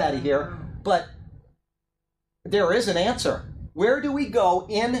of stuff out of here, but there is an answer. Where do we go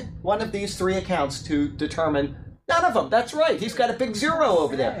in one of these three accounts to determine none of them? That's right. He's got a big zero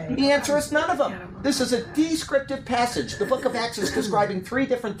over there. The answer is none of them. This is a descriptive passage. The book of Acts is describing three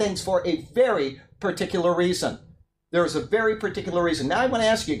different things for a very particular reason. There is a very particular reason. Now I want to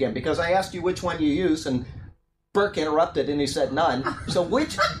ask you again, because I asked you which one you use, and Burke interrupted and he said none. So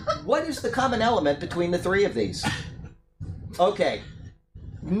what is the common element between the three of these? Okay.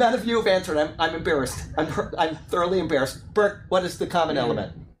 None of you have answered. I'm embarrassed. I'm thoroughly embarrassed. Burke, what is the common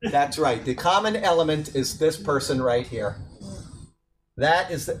element? That's right. The common element is this person right here.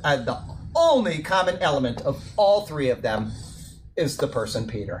 That is the only common element of all three of them is the person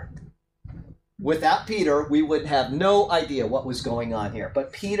Peter. Without Peter, we would have no idea what was going on here.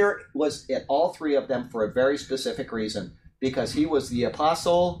 But Peter was at all three of them for a very specific reason, because he was the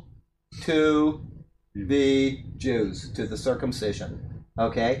apostle to the Jews, to the circumcision.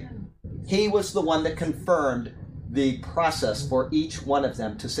 Okay? He was the one that confirmed the process for each one of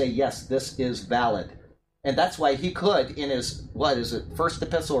them to say, yes, this is valid. And that's why he could, in his, first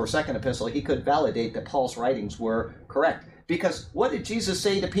epistle or second epistle, he could validate that Paul's writings were correct. Because what did Jesus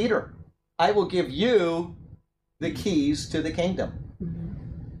say to Peter? I will give you the keys to the kingdom.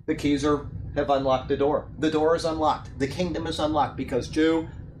 The keys have unlocked the door. The door is unlocked. The kingdom is unlocked because Jew,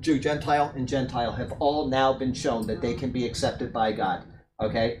 Gentile, and Gentile have all now been shown that they can be accepted by God.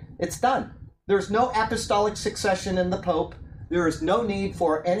 Okay? It's done. There's no apostolic succession in the Pope. There is no need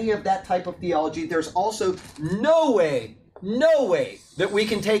for any of that type of theology. There's also no way that we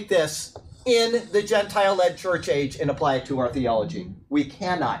can take this in the Gentile-led church age and apply it to our theology. We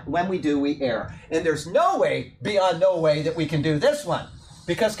cannot. When we do, we err. And there's no way, beyond no way, that we can do this one.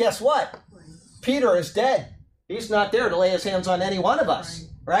 Because guess what? Peter is dead. He's not there to lay his hands on any one of us.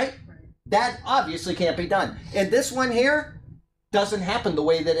 Right? That obviously can't be done. And this one here doesn't happen the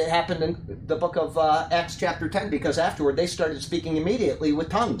way that it happened in the book of Acts chapter 10, because afterward they started speaking immediately with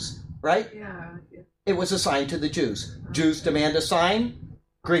tongues. Right? Yeah. It was a sign to the Jews. Jews demand a sign.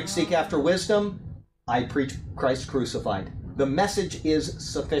 Greek, seek after wisdom. I preach Christ crucified. The message is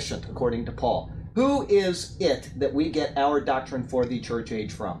sufficient, according to Paul. Who is it that we get our doctrine for the church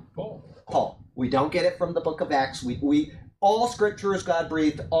age from? Paul. We don't get it from the book of Acts. We all scripture is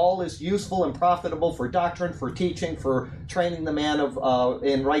God-breathed. All is useful and profitable for doctrine, for teaching, for training the man of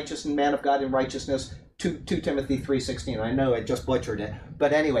in righteousness, man of God in righteousness. 2 Timothy 3:16. I know I just butchered it.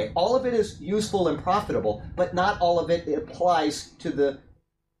 But anyway, all of it is useful and profitable, but not all of it applies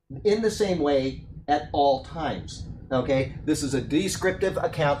in the same way at all times. Okay? This is a descriptive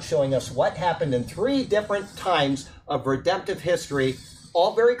account showing us what happened in 3 different times of redemptive history,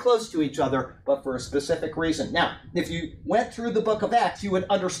 all very close to each other, but for a specific reason. Now, if you went through the book of Acts, you would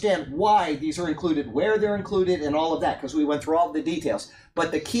understand why these are included, where they're included, and all of that, because we went through all the details.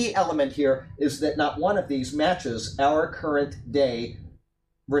 But the key element here is that not one of these matches our current day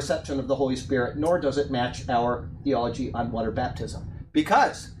reception of the Holy Spirit, nor does it match our theology on water baptism.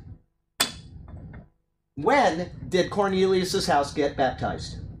 Because when did Cornelius' house get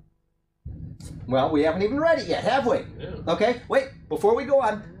baptized? Well, we haven't even read it yet, have we? Yeah. Okay, wait, before we go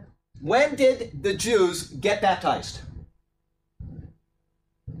on, when did the Jews get baptized?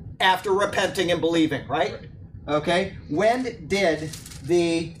 After repenting and believing, right? Okay, when did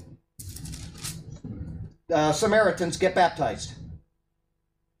the Samaritans get baptized?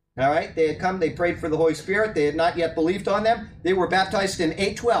 All right, they had come, they prayed for the Holy Spirit, they had not yet believed on them. They were baptized in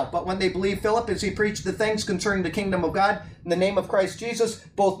 812, but when they believed Philip as he preached the things concerning the kingdom of God in the name of Christ Jesus,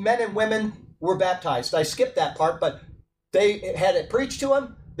 both men and women were baptized. I skipped that part, but they had it preached to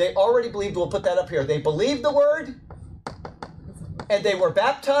them. They already believed. We'll put that up here. They believed the word, and they were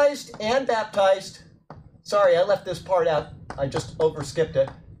baptized and baptized. Sorry, I left this part out. I just overskipped it.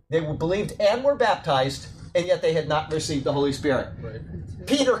 They were believed and were baptized, and yet they had not received the Holy Spirit. Right.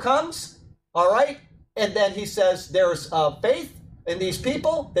 Peter comes, all right, and then he says there's faith in these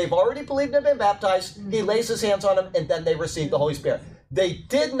people. They've already believed and been baptized. He lays his hands on them, and then they receive the Holy Spirit. They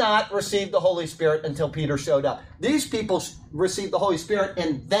did not receive the Holy Spirit until Peter showed up. These people received the Holy Spirit,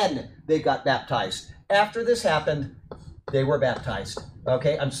 and then they got baptized. After this happened, they were baptized.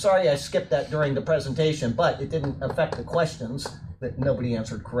 Okay, I'm sorry I skipped that during the presentation, but it didn't affect the questions that nobody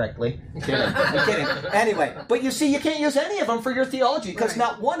answered correctly. I'm kidding. Anyway, but you see, you can't use any of them for your theology because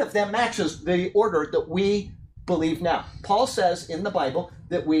not one of them matches the order that we believe now. Paul says in the Bible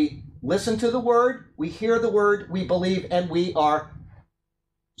that we listen to the word, we hear the word, we believe, and we are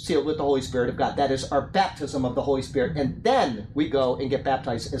sealed with the Holy Spirit of God. That is our baptism of the Holy Spirit. And then we go and get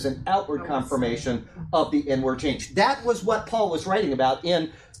baptized as an outward confirmation of the inward change. That was what Paul was writing about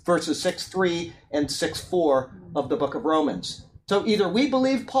in verses 6:3 and 6:4 of the book of Romans. So either we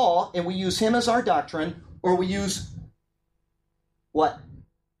believe Paul and we use him as our doctrine, or we use what?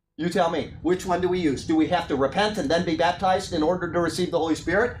 You tell me. Which one do we use? Do we have to repent and then be baptized in order to receive the Holy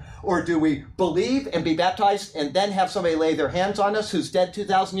Spirit? Or do we believe and be baptized and then have somebody lay their hands on us who's dead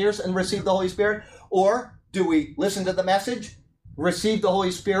 2,000 years and receive the Holy Spirit? Or do we listen to the message, receive the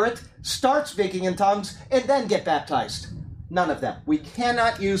Holy Spirit, start speaking in tongues, and then get baptized? None of them. We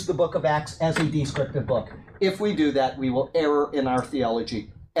cannot use the book of Acts as a descriptive book. If we do that, we will err in our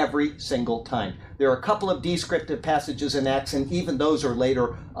theology every single time. There are a couple of descriptive passages in Acts, and even those are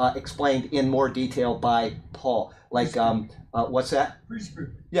later explained in more detail by Paul. Like, what's that?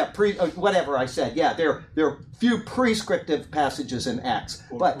 Prescriptive. Yeah, whatever I said. Yeah, there are few prescriptive passages in Acts.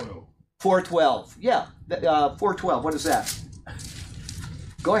 4:12. But 4:12. Yeah, 4:12. What is that?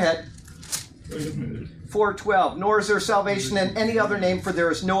 Go ahead. Wait a minute. 4:12. Nor is there salvation in any other name, for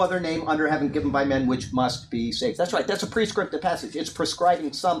there is no other name under heaven given by men which must be saved. That's right. That's a prescriptive passage. It's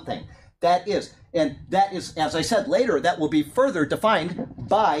prescribing something. That is. And that is, as I said later, that will be further defined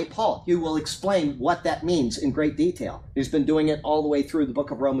by Paul. He will explain what that means in great detail. He's been doing it all the way through the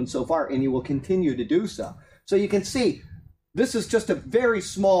book of Romans so far, and he will continue to do so. So you can see, this is just a very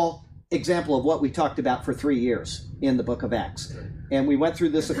small example of what we talked about for 3 years in the book of Acts. And we went through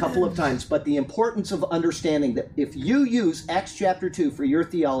this a couple of times, but the importance of understanding that if you use Acts chapter 2 for your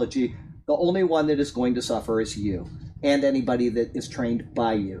theology, the only one that is going to suffer is you and anybody that is trained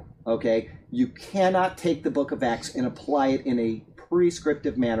by you, okay? You cannot take the book of Acts and apply it in a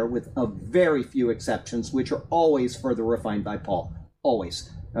prescriptive manner with a very few exceptions, which are always further refined by Paul. Always,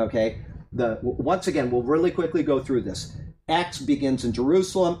 okay? Once again, we'll really quickly go through this. Acts begins in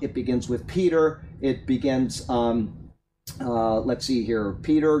Jerusalem. It begins with Peter. It begins, let's see here,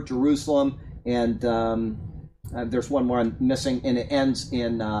 Peter, Jerusalem, and there's one more I'm missing, and it ends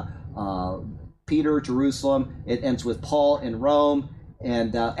in Peter, Jerusalem. It ends with Paul in Rome.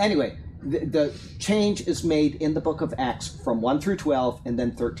 And anyway, the change is made in the book of Acts from 1 through 12 and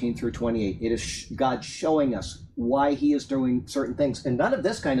then 13 through 28. It is God showing us why he is doing certain things. And none of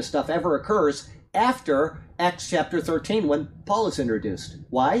this kind of stuff ever occurs after Acts chapter 13 when Paul is introduced.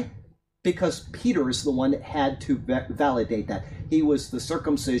 Why? Because Peter is the one that had to validate that. He was the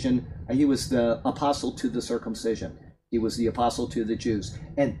circumcision. He was the apostle to the circumcision. He was the apostle to the Jews.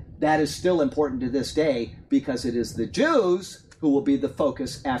 And that is still important to this day because it is the Jews who will be the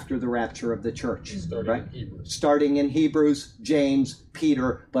focus after the rapture of the church. Starting in Hebrews, James,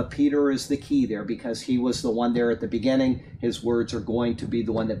 Peter, but Peter is the key there because he was the one there at the beginning. His words are going to be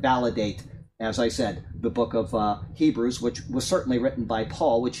the one that validate, as I said, the book of Hebrews, which was certainly written by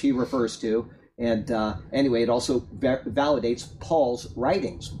Paul, which he refers to. And anyway, it also validates Paul's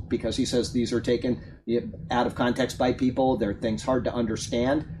writings because he says these are taken out of context by people. They're things hard to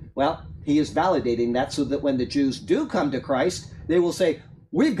understand. Well, he is validating that so that when the Jews do come to Christ, they will say,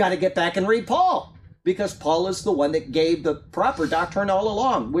 we've got to get back and read Paul, because Paul is the one that gave the proper doctrine all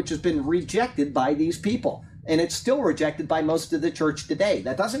along, which has been rejected by these people. And it's still rejected by most of the church today.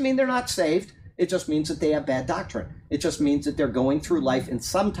 That doesn't mean they're not saved. It just means that they have bad doctrine. It just means that they're going through life in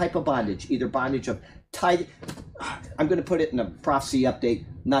some type of bondage, either bondage of tithing. I'm going to put it in a prophecy update,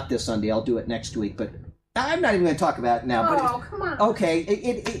 not this Sunday. I'll do it next week, but I'm not even going to talk about it now. Oh, come on. Okay,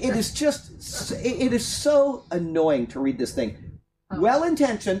 it is just, it is so annoying to read this thing. Oh.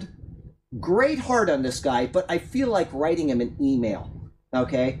 Well-intentioned, great heart on this guy, but I feel like writing him an email,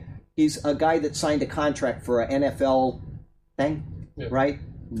 okay? He's a guy that signed a contract for an NFL thing, right?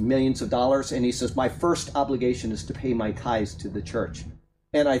 Millions of dollars, and he says, my first obligation is to pay my tithes to the church.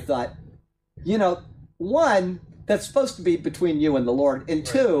 And I thought, one, that's supposed to be between you and the Lord, and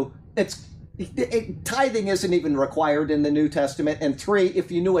two, tithing isn't even required in the New Testament. And three,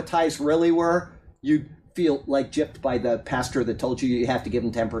 if you knew what tithes really were, you'd feel like gypped by the pastor that told you have to give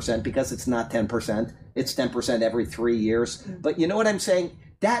him 10% because it's not 10%. It's 10% every 3 years. But you know what I'm saying?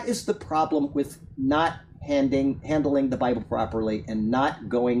 That is the problem with not handling the Bible properly and not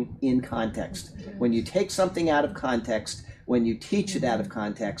going in context. When you take something out of context, when you teach it out of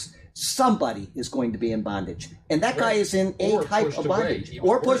context, somebody is going to be in bondage. And that guy is in a type of bondage.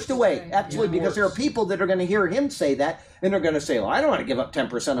 Or pushed away. Absolutely. Because there are people that are going to hear him say that, and they're going to say, well, I don't want to give up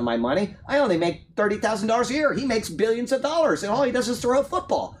 10% of my money. I only make $30,000 a year. He makes billions of dollars, and all he does is throw a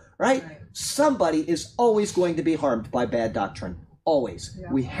football, right? Somebody is always going to be harmed by bad doctrine. Always.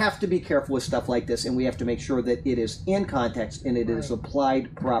 Yeah. We have to be careful with stuff like this, and we have to make sure that it is in context and it is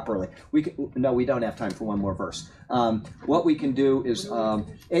applied properly. We don't have time for one more verse. What we can do is,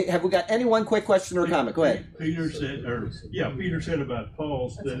 have we got any one quick question or comment? Go ahead. Peter said about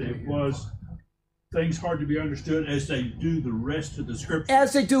Paul's that it was things hard to be understood as they do the rest of the scriptures.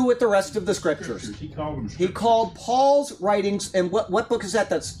 As they do with the rest of the scriptures. He called them scriptures. He called Paul's writings, and what book is that?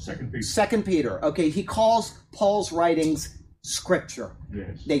 That's 2 Peter. 2 Peter. Okay, he calls Paul's writings Scripture.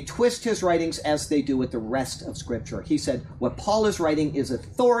 Yes. They twist his writings as they do with the rest of Scripture. He said what Paul is writing is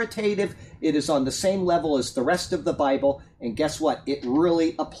authoritative. It is on the same level as the rest of the Bible. And guess what? It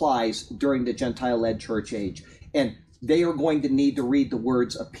really applies during the Gentile-led church age. And they are going to need to read the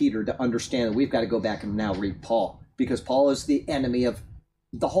words of Peter to understand it. We've got to go back and now read Paul, because Paul is the enemy of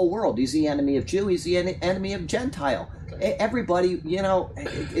the whole world. He's the enemy of Jew. He's the enemy of Gentile. Everybody,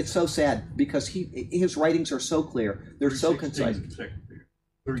 it's so sad because his writings are so clear. They're so concise.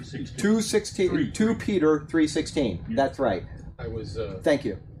 2:16. 2 Peter 3:16. That's right. I was. Thank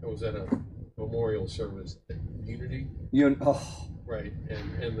you. I was at a memorial service at Unity. Right.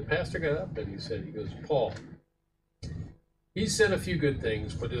 And the pastor got up and he goes, Paul, he said a few good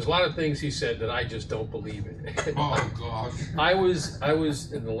things, but there's a lot of things he said that I just don't believe in. Oh gosh. I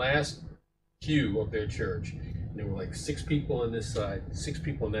was in the last queue of their church. And there were like 6 people on this side, 6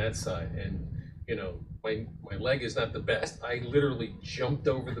 people on that side, and my leg is not the best. I literally jumped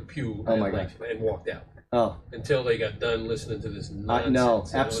over the pew and walked out. Oh. Until they got done listening to this nonsense. No,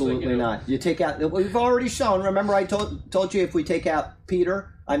 absolutely not. You take out. We've already shown. Remember, I told you if we take out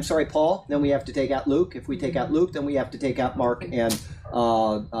Paul, then we have to take out Luke. If we take out Luke, then we have to take out Mark and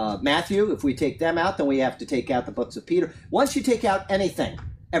Matthew. If we take them out, then we have to take out the books of Peter. Once you take out anything,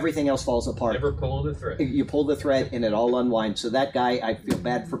 everything else falls apart. Never pull the thread. You pull the thread and it all unwinds. So that guy, I feel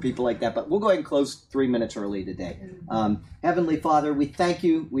bad for people like that, but we'll go ahead and close 3 minutes early today. Heavenly Father, we thank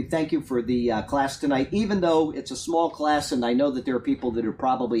you. We thank you for the class tonight, even though it's a small class, and I know that there are people that are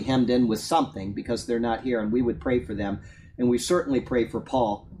probably hemmed in with something because they're not here, and we would pray for them. And we certainly pray for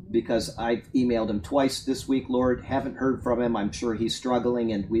Paul, because I've emailed him twice this week, Lord. Haven't heard from him. I'm sure he's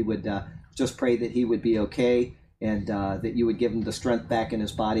struggling, and we would just pray that he would be okay, and that you would give him the strength back in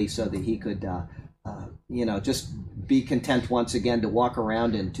his body so that he could, just be content once again to walk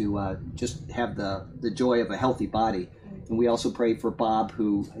around and to just have the joy of a healthy body. And we also pray for Bob,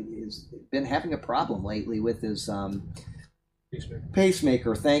 who is been having a problem lately with his Pacemaker.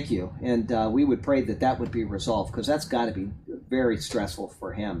 pacemaker. Thank you. And we would pray that would be resolved, because that's got to be very stressful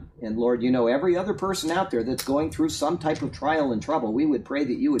for him. And Lord, every other person out there that's going through some type of trial and trouble, we would pray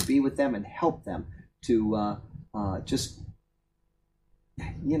that you would be with them and help them to just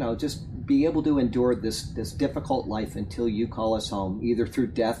be able to endure this difficult life until you call us home, either through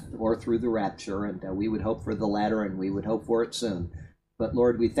death or through the rapture. And we would hope for the latter, and we would hope for it soon. But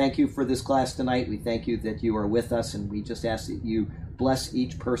Lord, we thank you for this class tonight. We thank you that you are with us, and we just ask that you bless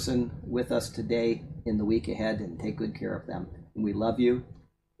each person with us today in the week ahead and take good care of them. And we love you.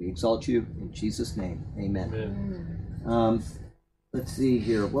 We exalt you. In Jesus' name, amen. Let's see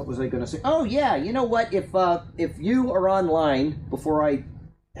here. What was I going to say? Oh, yeah. You know what? If you are online, before I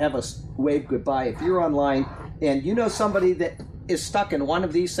have us wave goodbye, if you're online and you know somebody that is stuck in one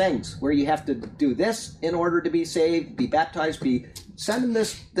of these things where you have to do this in order to be saved, be baptized, send them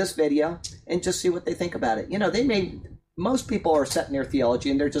this video and just see what they think about it. Most people are set in their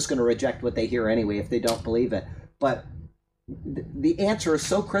theology and they're just going to reject what they hear anyway if they don't believe it. But the answer is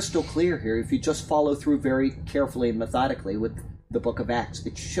so crystal clear here if you just follow through very carefully and methodically with the book of Acts.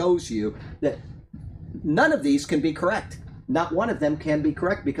 It shows you that none of these can be correct. Not one of them can be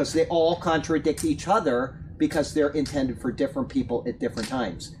correct, because they all contradict each other, because they're intended for different people at different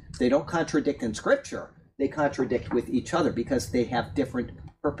times. They don't contradict in Scripture. They contradict with each other because they have different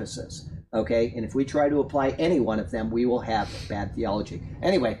purposes. Okay? And if we try to apply any one of them, we will have bad theology.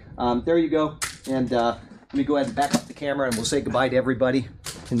 Anyway, there you go. And let me go ahead and back up the camera, and we'll say goodbye to everybody.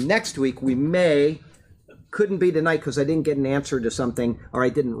 And next week, couldn't be tonight because I didn't get an answer to something, or I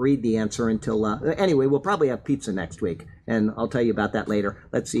didn't read the answer until, anyway, we'll probably have pizza next week, and I'll tell you about that later.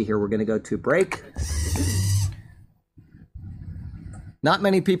 Let's see here. We're going to go to break. Not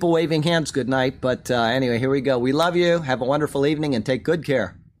many people waving hands good night, but anyway, here we go. We love you. Have a wonderful evening, and take good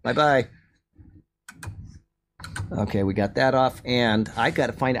care. Bye-bye. Okay, we got that off, and I got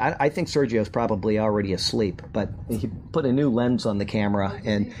to find out. I think Sergio's probably already asleep, but he put a new lens on the camera,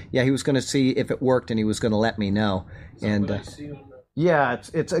 and yeah, he was going to see if it worked, and he was going to let me know. And yeah,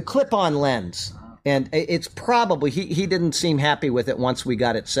 it's a clip-on lens, and it's probably he didn't seem happy with it once we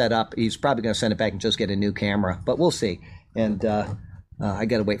got it set up. He's probably going to send it back and just get a new camera, but we'll see. And I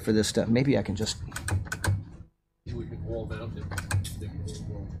got to wait for this stuff. Maybe I can just. We can wall mount it.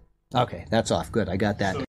 Okay, that's off. Good, I got that.